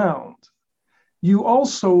particular round, you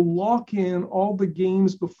also lock in all the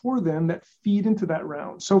games before then that feed into that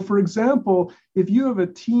round. So, for example, if you have a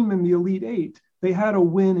team in the Elite Eight, they had a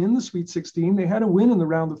win in the Sweet 16, they had a win in the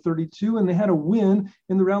round of 32, and they had a win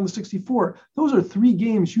in the round of 64. Those are 3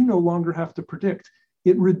 games you no longer have to predict.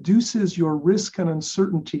 It reduces your risk and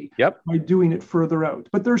uncertainty by doing it further out.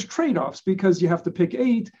 But there's trade-offs because you have to pick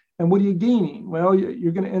 8, and what are you gaining? Well,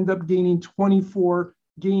 you're going to end up gaining 24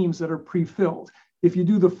 games that are pre-filled. If you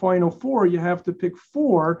do the final 4, you have to pick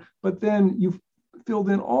 4, but then you've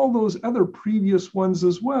filled in all those other previous ones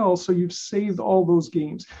as well, so you've saved all those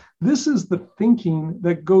games. This is the thinking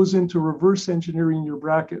that goes into reverse engineering your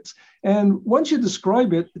brackets. And once you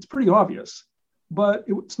describe it, it's pretty obvious, but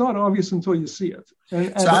it's not obvious until you see it.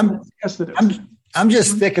 And so I'm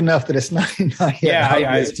just thick enough that it's not yet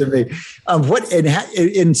obvious to me.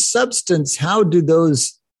 In substance, how do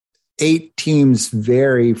those 8 teams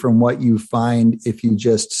vary from what you find if you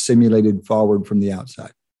just simulated forward from the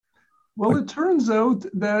outside? Well, it turns out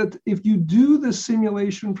that if you do the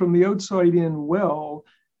simulation from the outside in well,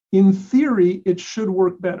 in theory, it should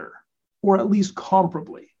work better, or at least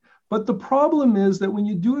comparably. But the problem is that when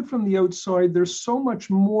you do it from the outside, there's so much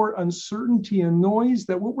more uncertainty and noise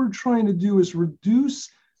that what we're trying to do is reduce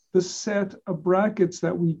the set of brackets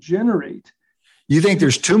that we generate. You think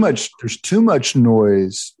there's too much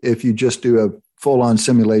noise if you just do a full-on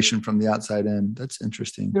simulation from the outside in? That's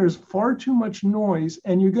interesting. There's far too much noise,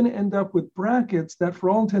 and you're going to end up with brackets that, for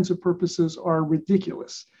all intents and purposes, are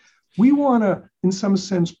ridiculous. We want to, in some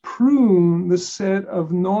sense, prune the set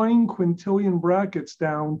of 9 quintillion brackets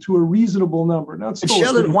down to a reasonable number. Now,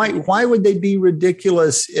 Sheldon, why would they be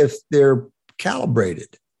ridiculous if they're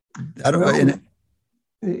calibrated? I don't know.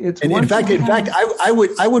 In fact, I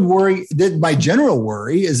would worry that my general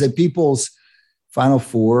worry is that people's Final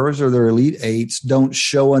Fours or their Elite Eights don't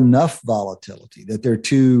show enough volatility, that they're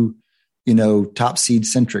too, top seed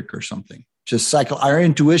centric or something. Just our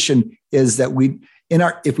intuition is that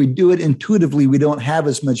if we do it intuitively, we don't have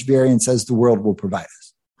as much variance as the world will provide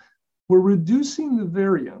us. We're reducing the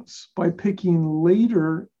variance by picking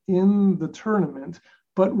later in the tournament,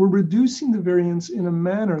 but we're reducing the variance in a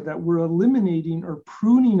manner that we're eliminating or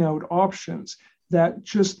pruning out options that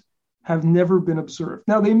just have never been observed.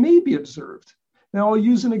 Now, they may be observed. Now, I'll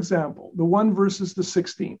use an example, the 1 versus the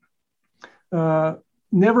 16.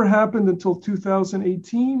 Never happened until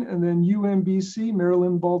 2018, and then UMBC,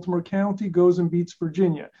 Maryland, Baltimore County, goes and beats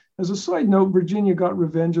Virginia. As a side note, Virginia got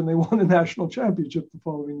revenge, and they won the national championship the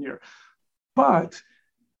following year. But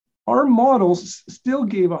our models still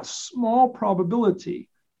gave a small probability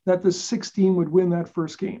that the 16 would win that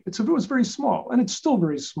first game. It was very small, and it's still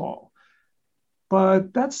very small.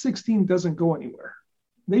 But that 16 doesn't go anywhere.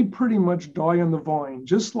 They pretty much die on the vine,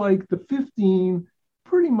 just like the 15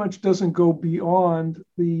 pretty much doesn't go beyond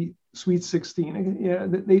the Sweet 16. Yeah,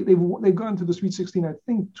 they've gone to the Sweet 16, I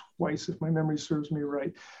think, twice, if my memory serves me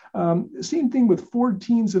right. Same thing with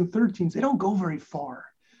 14s and 13s. They don't go very far.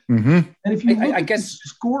 Mm-hmm. And if you look at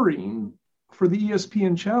scoring for the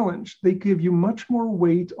ESPN Challenge, they give you much more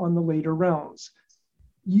weight on the later rounds.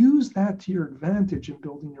 Use that to your advantage in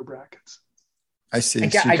building your brackets. I see. I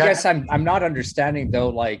guess I'm not understanding though,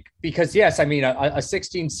 like, because yes, I mean a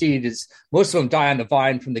 16 seed is, most of them die on the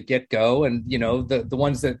vine from the get go, and you know the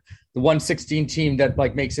 116 team that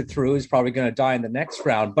like makes it through is probably going to die in the next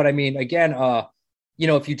round. But I mean, again, you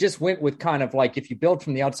know, if you just went with kind of like, if you build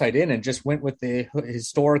from the outside in and just went with the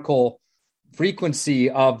historical frequency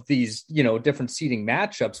of these, you know, different seeding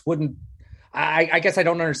matchups, I guess I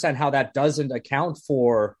don't understand how that doesn't account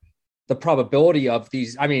for the probability of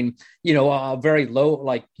these. I mean, you know, a very low,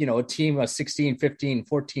 like, you know, a 16, 15,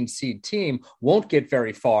 14 seed team won't get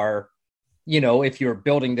very far, you know, if you're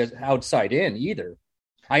building this outside in either.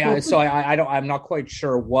 I'm not quite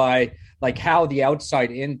sure why, like how the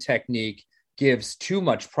outside in technique gives too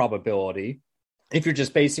much probability. If you're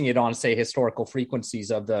just basing it on, say, historical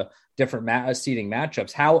frequencies of the different seeding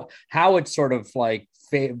matchups, how it sort of like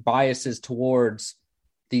biases towards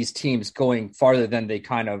these teams going farther than they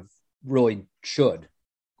kind of really should.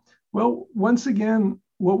 Well, once again,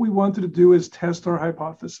 what we wanted to do is test our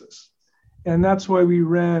hypothesis. And that's why we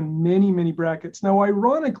ran many, many brackets. Now,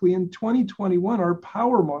 ironically, in 2021, our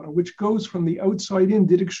power model, which goes from the outside in,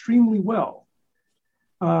 did extremely well.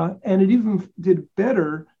 And it even did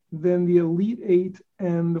better than the Elite Eight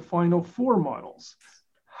and the Final Four models.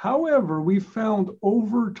 However, we found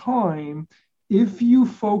over time, if you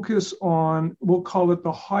focus on, we'll call it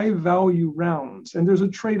the high value rounds, and there's a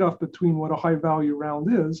trade-off between what a high value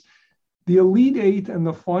round is, the Elite Eight and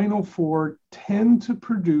the Final Four tend to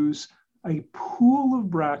produce a pool of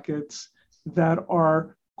brackets that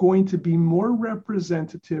are going to be more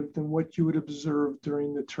representative than what you would observe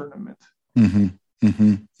during the tournament. Mm-hmm.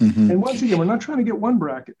 Mm-hmm. Mm-hmm. And once again, we're not trying to get one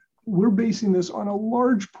bracket. We're basing this on a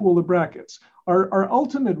large pool of brackets. Our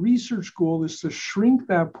ultimate research goal is to shrink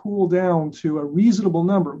that pool down to a reasonable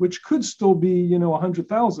number, which could still be,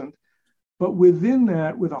 100,000. But within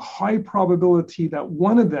that, with a high probability that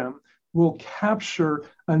one of them will capture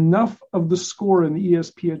enough of the score in the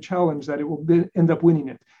ESPN Challenge that it will end up winning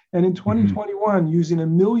it. And in 2021, using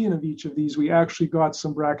 1 million of each of these, we actually got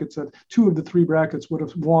some brackets that 2 of the 3 brackets would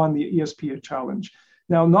have won the ESPN Challenge.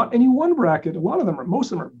 Now, not any one bracket. Most of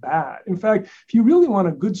them are bad. In fact, if you really want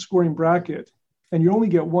a good scoring bracket and you only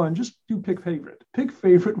get one, just do pick favorite. Pick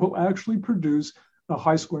favorite will actually produce a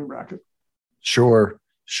high scoring bracket. Sure.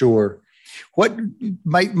 What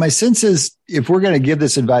my sense is, if we're going to give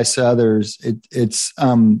this advice to others, it's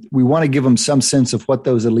we want to give them some sense of what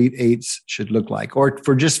those Elite Eights should look like. Or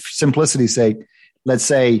for just simplicity's sake, let's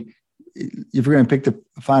say if we're going to pick the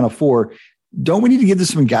Final Four, don't we need to give them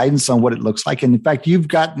some guidance on what it looks like? And in fact,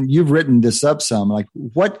 you've written this up some. Like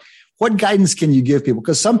what guidance can you give people?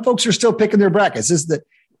 Because some folks are still picking their brackets. This is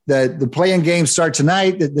the play-in games start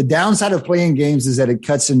tonight. The downside of play-in games is that it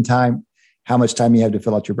cuts in time, how much time you have to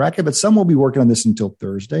fill out your bracket, but some will be working on this until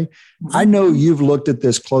Thursday. Mm-hmm. I know you've looked at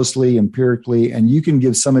this closely, empirically, and you can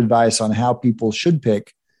give some advice on how people should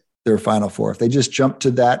pick their Final Four. If they just jump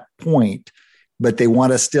to that point, but they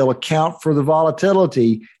want to still account for the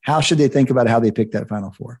volatility, how should they think about how they pick that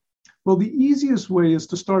Final Four? Well, the easiest way is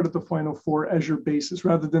to start at the Final Four as your basis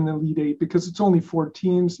rather than the Elite Eight, because it's only 4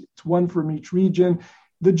 teams. It's 1 from each region.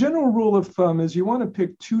 The general rule of thumb is you want to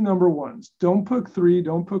pick 2 number ones. Don't pick 3,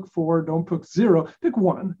 don't pick 4, don't pick 0. Pick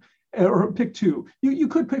 1 or pick 2. You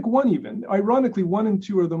could pick 1 even. Ironically, 1 and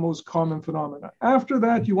 2 are the most common phenomena. After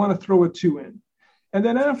that, you want to throw a 2 in. And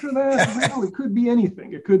then after that, it could be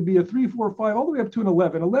anything. It could be a 3, 4, 5, all the way up to an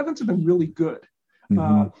 11. 11s have been really good.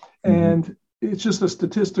 And it's just a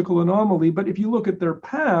statistical anomaly. But if you look at their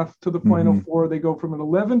path to the Final Four, they go from an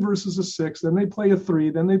 11 versus a 6, then they play a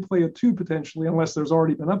 3, then they play a 2 potentially, unless there's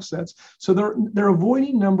already been upsets. So they're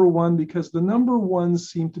avoiding number 1 because the number 1s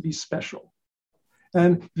seem to be special.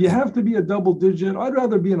 And if you have to be a double digit, I'd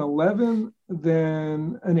rather be an 11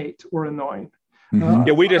 than an 8 or a 9.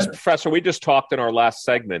 Professor, we just talked in our last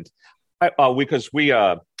segment because we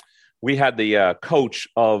had the coach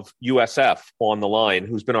of USF on the line,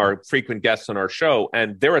 who's been our frequent guest on our show,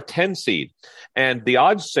 and they're a 10 seed. And the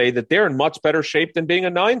odds say that they're in much better shape than being a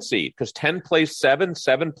 9 seed, because 10 plays 7,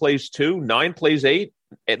 7 plays 2, 9 plays 8.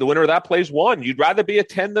 The winner of that plays 1. You'd rather be a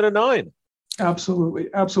 10 than a 9. Absolutely.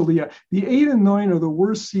 Yeah. The 8 and 9 are the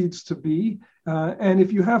worst seeds to be. And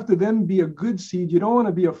if you have to then be a good seed, you don't want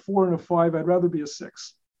to be a 4 and a 5. I'd rather be a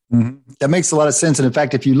 6. Mm-hmm. That makes a lot of sense. And in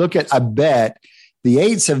fact, if you look at, I bet the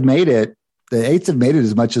 8s have made it eights have made it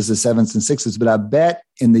as much as the sevens and sixes, but I bet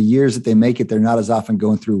in the years that they make it, they're not as often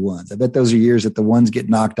going through ones. I bet those are years that the ones get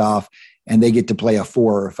knocked off and they get to play a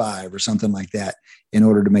 4 or a 5 or something like that in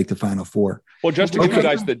order to make the Final Four. Well, just to give you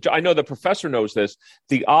guys I know the professor knows this,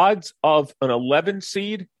 the odds of an 11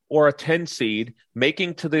 seed or a 10 seed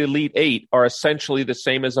making to the Elite Eight are essentially the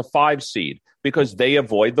same as a 5 seed because they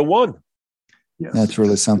avoid the 1. Yes. That's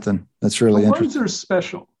really something. That's really interesting. Ones are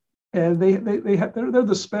special. And they're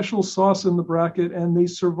the special sauce in the bracket, and they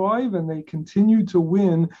survive and they continue to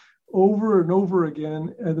win over and over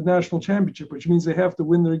again at the national championship, which means they have to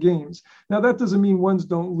win their games. Now, that doesn't mean ones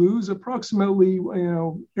don't lose. Approximately,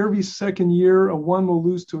 every second year, a 1 will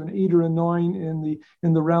lose to an 8 or a 9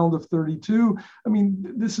 in the round of 32. I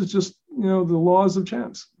mean, this is just, the laws of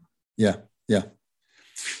chance. Yeah.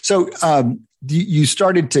 So you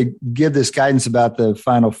started to give this guidance about the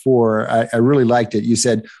Final Four. I really liked it. You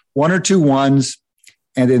said 1 or 2 ones,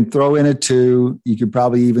 and then throw in a 2. You could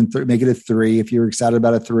probably even make it a 3 if you're excited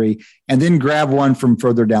about a 3, and then grab one from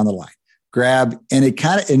further down the line.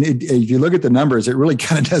 If you look at the numbers, it really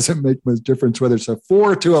kind of doesn't make much difference whether it's a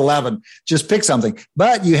 4 to 11. Just pick something.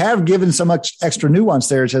 But you have given so much extra nuance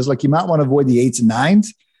there. It says, you might want to avoid the 8s and 9s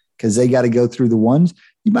because they got to go through the 1s.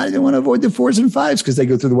 You might even want to avoid the 4s and 5s because they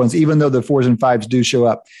go through the 1s, even though the 4s and 5s do show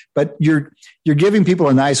up. But you're giving people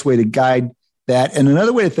a nice way to guide that. And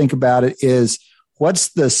another way to think about it is, what's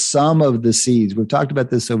the sum of the seeds? We've talked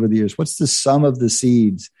about this over the years. What's the sum of the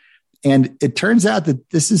seeds? And it turns out that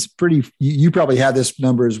this is pretty, you probably have this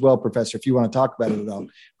number as well, Professor, if you want to talk about it at all.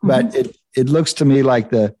 But it looks to me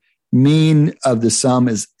like the mean of the sum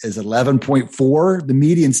is 11.4. The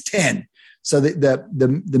median's 10. So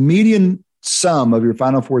the median sum of your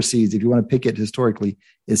Final Four seeds, if you want to pick it historically,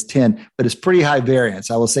 is 10, but it's pretty high variance.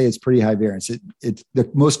 I will say it's pretty high variance. It's the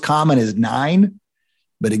most common is 9,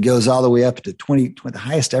 but it goes all the way up to 20. The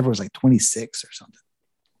highest ever was like 26 or something.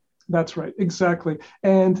 That's right. Exactly.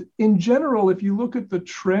 And in general, if you look at the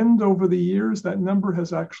trend over the years, that number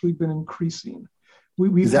has actually been increasing.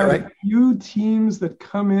 We've had a few teams that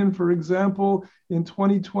come in, for example, in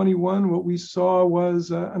 2021, what we saw was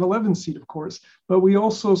an 11 seed, of course, but we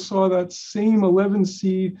also saw that same 11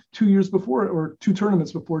 seed 2 years before, or 2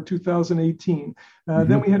 tournaments before, 2018.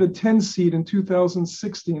 Then we had a 10 seed in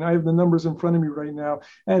 2016. I have the numbers in front of me right now.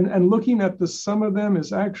 And looking at the sum of them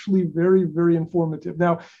is actually very, very informative.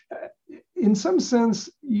 Now, in some sense,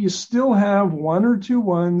 you still have 1 or 2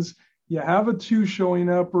 1s. You have a 2 showing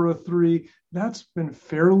up or a 3. That's been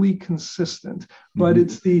fairly consistent, but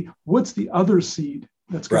it's what's the other seed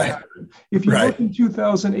that's going to happen? If you look in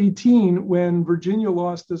 2018, when Virginia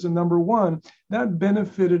lost as a number 1, that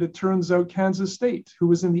benefited, it turns out, Kansas State, who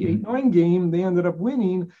was in the 8-9 game. They ended up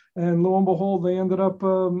winning, and lo and behold, they ended up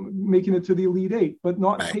making it to the Elite 8, but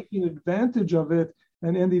not taking advantage of it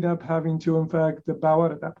and ending up having to, in fact, bow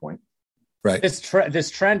out at that point. Right. This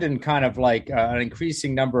trend in kind of like an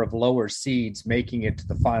increasing number of lower seeds making it to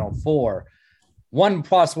the Final Four. One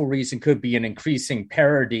possible reason could be an increasing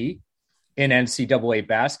parity in NCAA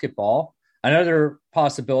basketball. Another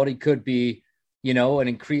possibility could be, an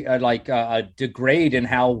increase a degrade in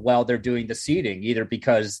how well they're doing the seeding, either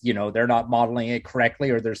because they're not modeling it correctly,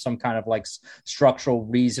 or there's some kind of like structural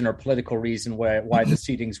reason or political reason why the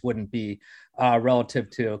seedings wouldn't be relative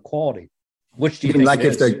to quality. Which do you think? Like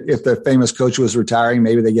if the famous coach was retiring,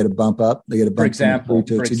 maybe they get a bump up. They get a bump,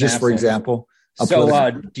 for example.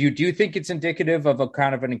 So, do you think it's indicative of a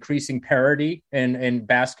kind of an increasing parity in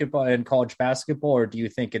basketball and college basketball, or do you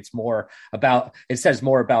think it's more about? It says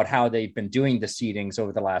more about how they've been doing the seedings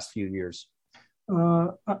over the last few years.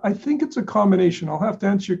 I think it's a combination. I'll have to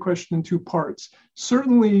answer your question in 2 parts.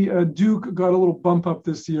 Certainly, Duke got a little bump up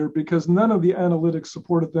this year because none of the analytics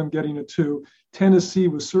supported them getting a 2. Tennessee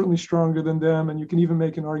was certainly stronger than them, and you can even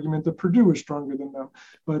make an argument that Purdue was stronger than them.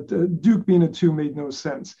 But Duke being a 2 made no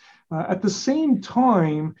sense. At the same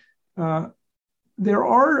time, there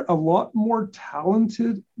are a lot more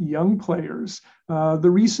talented young players. The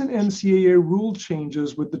recent NCAA rule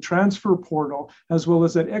changes with the transfer portal, as well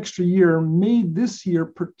as that extra year, made this year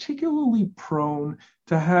particularly prone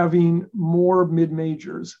to having more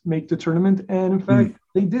mid-majors make the tournament. And in fact,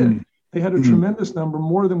 they did. They had a tremendous number,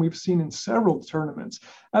 more than we've seen in several tournaments.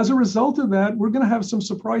 As a result of that, we're going to have some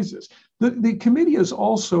surprises. The committee has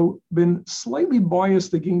also been slightly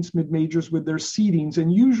biased against mid-majors with their seedings,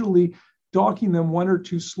 and usually docking them 1 or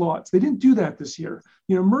 2 slots. They didn't do that this year.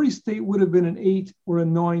 Murray State would have been an 8 or a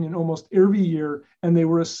 9 in almost every year, and they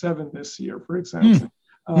were a 7 this year, for example.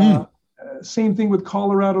 Same thing with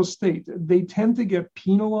Colorado State. They tend to get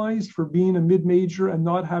penalized for being a mid-major and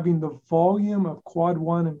not having the volume of quad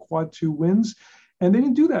 1 and quad 2 wins. And they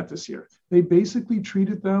didn't do that this year. They basically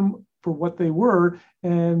treated them for what they were,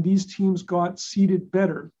 and these teams got seeded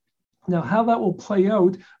better. Now, how that will play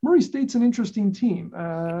out, Murray State's an interesting team.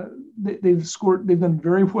 They've done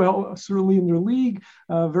very well, certainly in their league,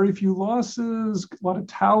 very few losses, a lot of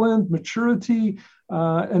talent, maturity,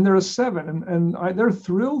 and they're a 7. And they're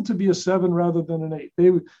thrilled to be a 7 rather than an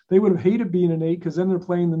 8. They would have hated being an 8 because then they're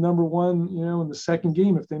playing the number 1, in the second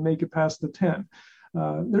game if they make it past the 10.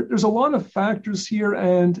 There's a lot of factors here,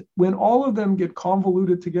 and when all of them get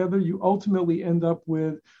convoluted together, you ultimately end up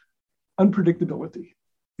with unpredictability.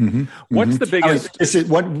 Mm-hmm. What's the biggest?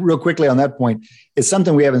 Real quickly on that point, it's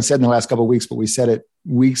something we haven't said in the last couple of weeks, but we said it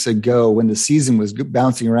weeks ago when the season was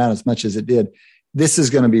bouncing around as much as it did. This is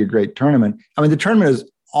going to be a great tournament. I mean, the tournament is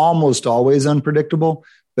almost always unpredictable,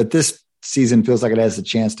 but this season feels like it has a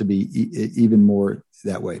chance to be even more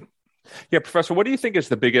that way. Yeah, Professor, what do you think is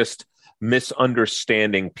the biggest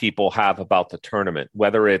misunderstanding people have about the tournament?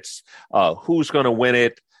 Whether it's who's going to win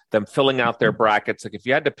it, them filling out their brackets. Like if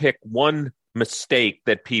you had to pick one mistake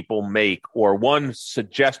that people make or one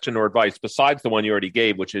suggestion or advice besides the one you already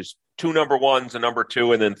gave, which is 2 number 1s, a number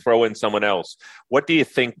 2, and then throw in someone else, what do you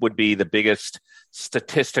think would be the biggest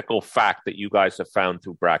statistical fact that you guys have found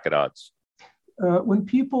through bracket odds? When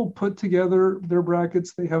people put together their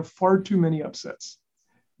brackets, they have far too many upsets.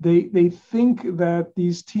 They think that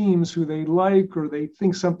these teams who they like or they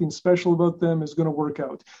think something special about them is going to work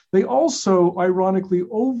out. They also, ironically,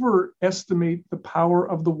 overestimate the power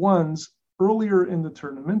of the 1s earlier in the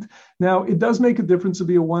tournament. Now, it does make a difference to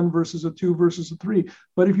be a 1 versus a 2 versus a 3,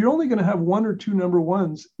 but if you're only going to have 1 or 2 number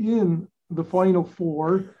 1s in the Final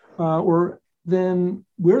Four, then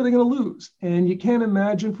where are they going to lose? And you can't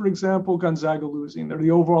imagine, for example, Gonzaga losing. They're the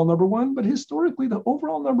overall number 1, but historically, the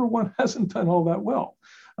overall number 1 hasn't done all that well.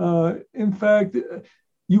 In fact,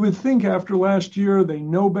 you would think after last year, they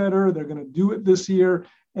know better. They're going to do it this year.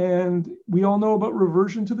 And we all know about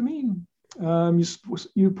reversion to the mean.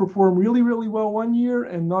 You perform really, really well one year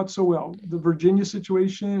and not so well. The Virginia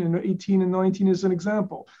situation in 18 and 19 is an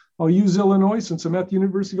example. I'll use Illinois since I'm at the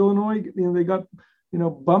University of Illinois. They got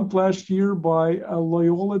bumped last year by a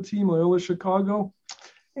Loyola team, Loyola Chicago.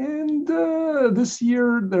 And this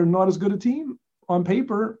year, they're not as good a team on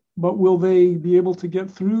paper, but will they be able to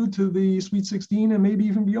get through to the Sweet 16 and maybe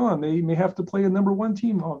even beyond? They may have to play a number 1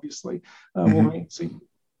 team, obviously. We'll wait and see.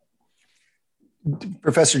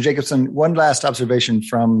 Professor Jacobson, one last observation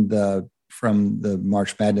from the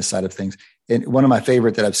March Madness side of things. And one of my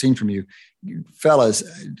favorite that I've seen from you fellas,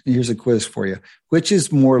 here's a quiz for you. Which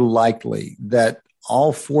is more likely, that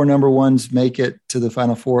all 4 number 1s make it to the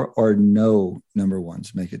Final Four or no number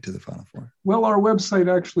 1s make it to the Final Four? Well, our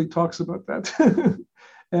website actually talks about that.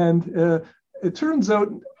 And it turns out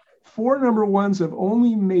 4 number 1s have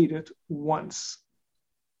only made it once.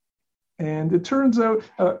 And it turns out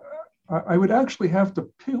I would actually have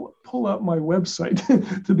to pull up my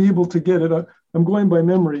website to be able to get it. I'm going by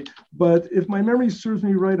memory, but if my memory serves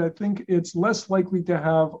me right, I think it's less likely to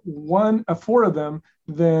have 4 of them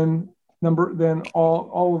than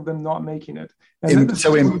all of them not making it. And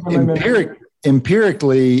so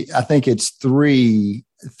empirically, I think it's 3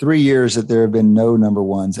 years that there have been no number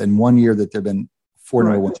 1s and 1 year that there have been 4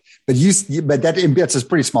 number 1s. But that's a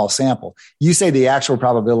pretty small sample. You say the actual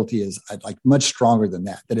probability is like much stronger than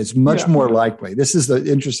that it's much more likely. This is the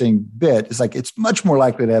interesting bit. It's like it's much more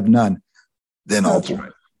likely to have none than all 4.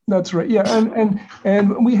 Right. That's right. Yeah.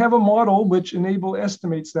 And we have a model which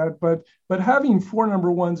estimates that, but having 4 number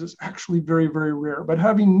 1s is actually very, very rare. But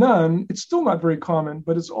having none, it's still not very common,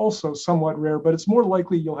 but it's also somewhat rare. But it's more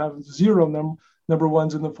likely you'll have 0 number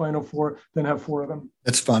 1s in the Final Four than have 4 of them.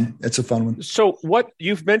 That's fun. It's a fun one. So what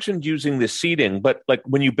you've mentioned using the seeding, but like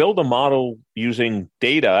when you build a model using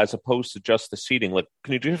data as opposed to just the seeding, like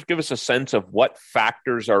can you just give us a sense of what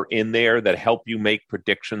factors are in there that help you make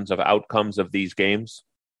predictions of outcomes of these games?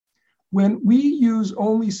 When we use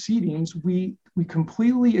only seedings, we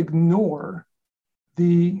completely ignore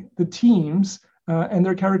the teams and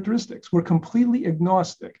their characteristics. We're completely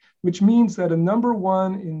agnostic, which means that a number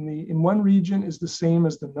 1 in one region is the same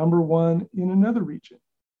as the number 1 in another region.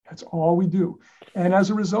 That's all we do. And as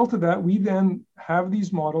a result of that, we then have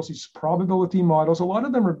these models, these probability models. A lot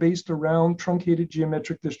of them are based around truncated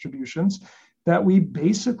geometric distributions that we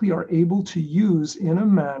basically are able to use in a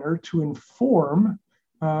manner to inform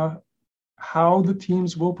how the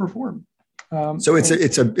teams will perform. So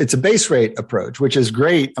it's a base rate approach, which is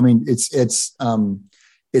great. I mean, it's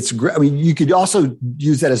great. I mean, you could also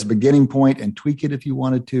use that as a beginning point and tweak it if you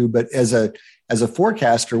wanted to. But as a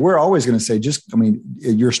forecaster, we're always going to say,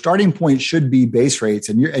 your starting point should be base rates,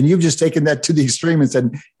 and you've just taken that to the extreme and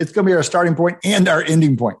said it's going to be our starting point and our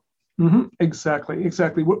ending point. Mm-hmm. Exactly.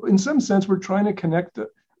 In some sense, we're trying to connect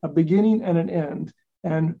a beginning and an end,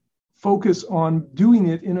 and focus on doing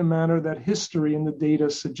it in a manner that history and the data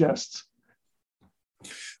suggests.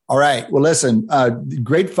 All right. Well, listen,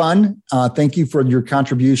 great fun. Thank you for your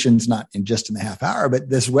contributions, not in just in the half hour, but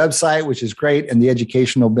this website, which is great, and the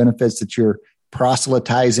educational benefits that you're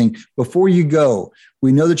proselytizing. Before you go,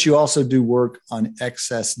 we know that you also do work on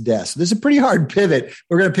excess deaths. This is a pretty hard pivot.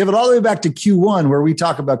 We're going to pivot all the way back to Q1, where we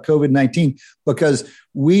talk about COVID-19, because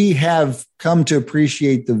we have come to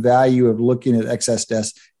appreciate the value of looking at excess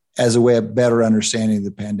deaths as a way of better understanding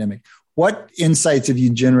the pandemic. What insights have you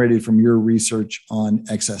generated from your research on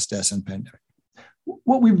excess deaths and pandemic?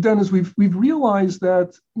 What we've done is we've realized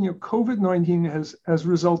that COVID-19 has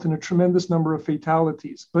resulted in a tremendous number of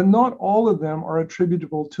fatalities, but not all of them are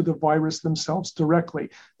attributable to the virus themselves directly.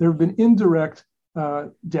 There have been indirect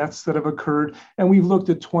deaths that have occurred, and we've looked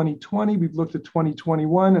at 2020, we've looked at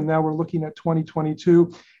 2021, and now we're looking at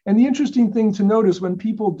 2022. And the interesting thing to note is when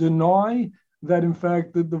people deny that, in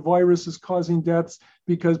fact, the virus is causing deaths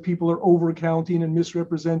because people are overcounting and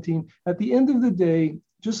misrepresenting, at the end of the day,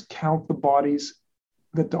 just count the bodies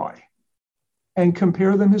that die and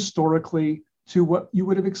compare them historically to what you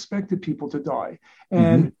would have expected people to die.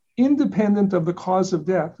 And independent of the cause of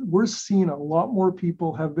death, we're seeing a lot more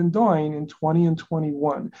people have been dying in 20 and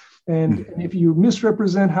 21. And if you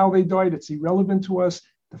misrepresent how they died, it's irrelevant to us.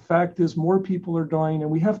 The fact is more people are dying,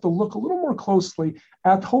 and we have to look a little more closely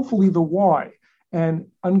at hopefully the why and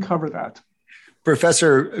uncover that.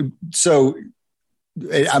 Professor, so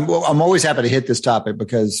I'm always happy to hit this topic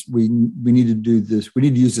because we need to do this. We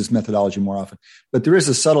need to use this methodology more often. But there is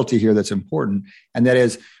a subtlety here that's important, and that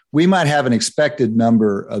is we might have an expected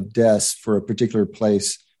number of deaths for a particular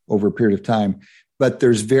place over a period of time, but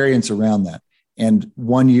there's variance around that. And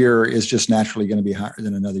one year is just naturally going to be higher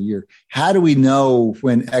than another year. How do we know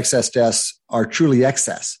when excess deaths are truly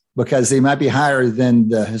excess? Because they might be higher than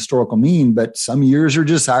the historical mean, but some years are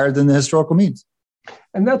just higher than the historical means.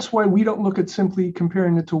 And that's why we don't look at simply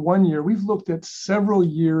comparing it to 1 year. We've looked at several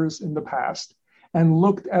years in the past and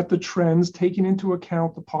looked at the trends, taking into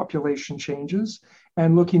account the population changes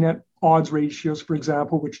and looking at odds ratios, for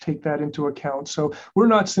example, which take that into account. So we're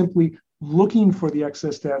not simply looking for the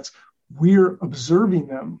excess deaths, we're observing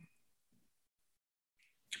them.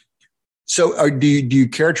 So do you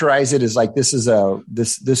characterize it as like this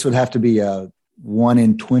would have to be a 1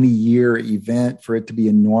 in 20 year event for it to be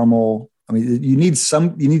a normal? I mean, you need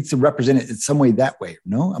to represent it in some way that way,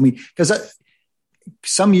 no? I mean, because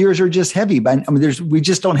some years are just heavy, but I mean, we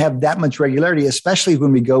just don't have that much regularity, especially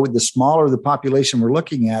when we go with the smaller the population we're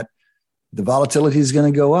looking at, the volatility is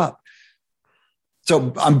going to go up.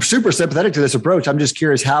 So I'm super sympathetic to this approach. I'm just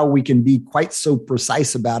curious how we can be quite so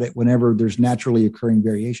precise about it whenever there's naturally occurring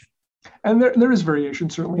variation. And there is variation,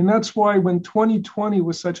 certainly. And that's why when 2020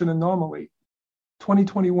 was such an anomaly,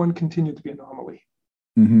 2021 continued to be an anomaly.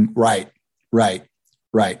 Right.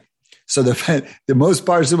 So the most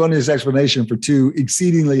parsimonious explanation for two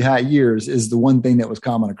exceedingly high years is the one thing that was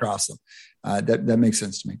common across them. That makes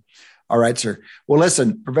sense to me. All right, sir. Well,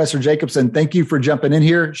 listen, Professor Jacobson, thank you for jumping in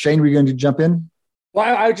here. Shane, were you going to jump in?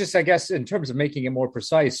 Well, I guess in terms of making it more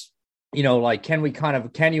precise, can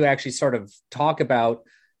you actually sort of talk about,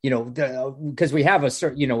 because we have a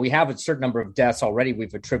certain number of deaths already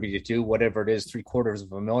we've attributed to whatever it is,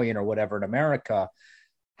 750,000 or whatever in America.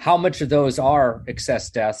 How much of those are excess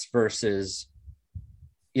deaths versus,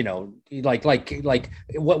 what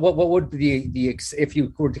would be the if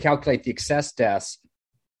you were to calculate the excess deaths,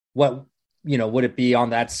 what, would it be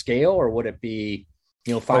on that scale, or would it be,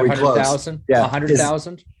 500,000,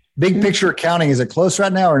 100,000? Big picture accounting, is it close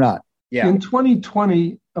right now or not? Yeah. In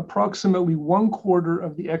 2020, approximately 1/4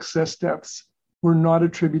 of the excess deaths were not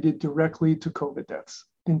attributed directly to COVID deaths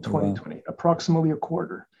in 2020, approximately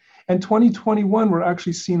 1/4. And 2021, we're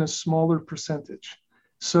actually seeing a smaller percentage.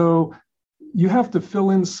 So you have to fill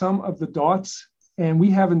in some of the dots, and we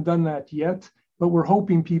haven't done that yet, but we're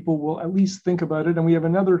hoping people will at least think about it. And we have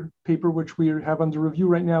another paper which we have under review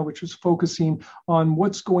right now, which is focusing on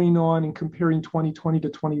what's going on and comparing 2020 to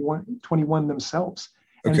 21 themselves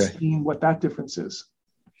and seeing what that difference is.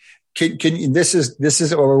 This is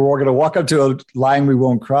we're going to walk up to a line we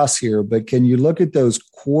won't cross here, but can you look at those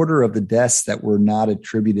 1/4 of the deaths that were not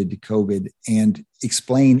attributed to COVID and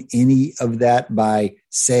explain any of that by,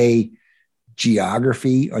 say,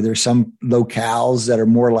 geography? Are there some locales that are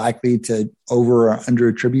more likely to over or under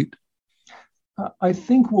attribute? I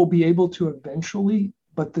think we'll be able to eventually,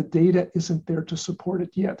 but the data isn't there to support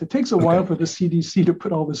it yet. It takes a while for the CDC to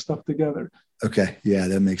put all this stuff together. Okay. Yeah,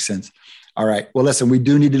 that makes sense. All right. Well, listen, we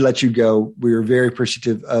do need to let you go. We are very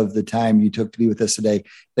appreciative of the time you took to be with us today.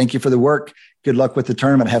 Thank you for the work. Good luck with the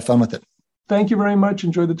tournament. Have fun with it. thank you very much.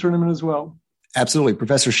 Enjoy the tournament as well. Absolutely.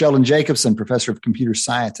 Professor Sheldon Jacobson, professor of computer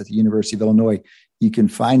science at the University of Illinois. You can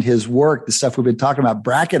find his work, the stuff we've been talking about,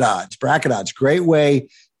 bracket odds. Bracket odds, great way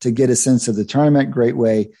to get a sense of the tournament, great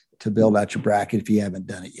way to build out your bracket if you haven't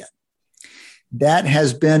done it yet. That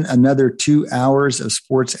has been another 2 hours of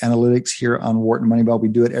sports analytics here on Wharton Moneyball. We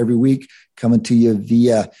do it every week, coming to you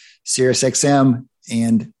via SiriusXM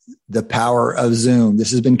and the power of Zoom.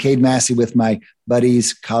 This has been Cade Massey with my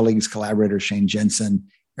buddies, colleagues, collaborators, Shane Jensen,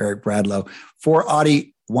 Eric Bradlow. For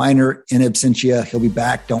Audie Weiner in absentia, he'll be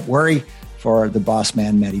back. Don't worry. For the boss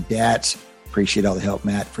man, Matty Datz, appreciate all the help,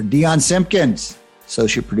 Matt. For Dion Simpkins,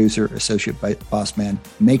 associate producer, associate boss man,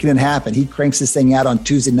 making it happen. He cranks this thing out on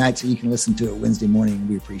Tuesday night so you can listen to it Wednesday morning, and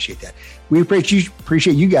we appreciate that. We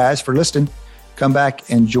appreciate you guys for listening. Come back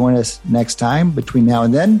and join us next time. Between now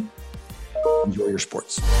and then, enjoy your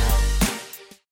sports.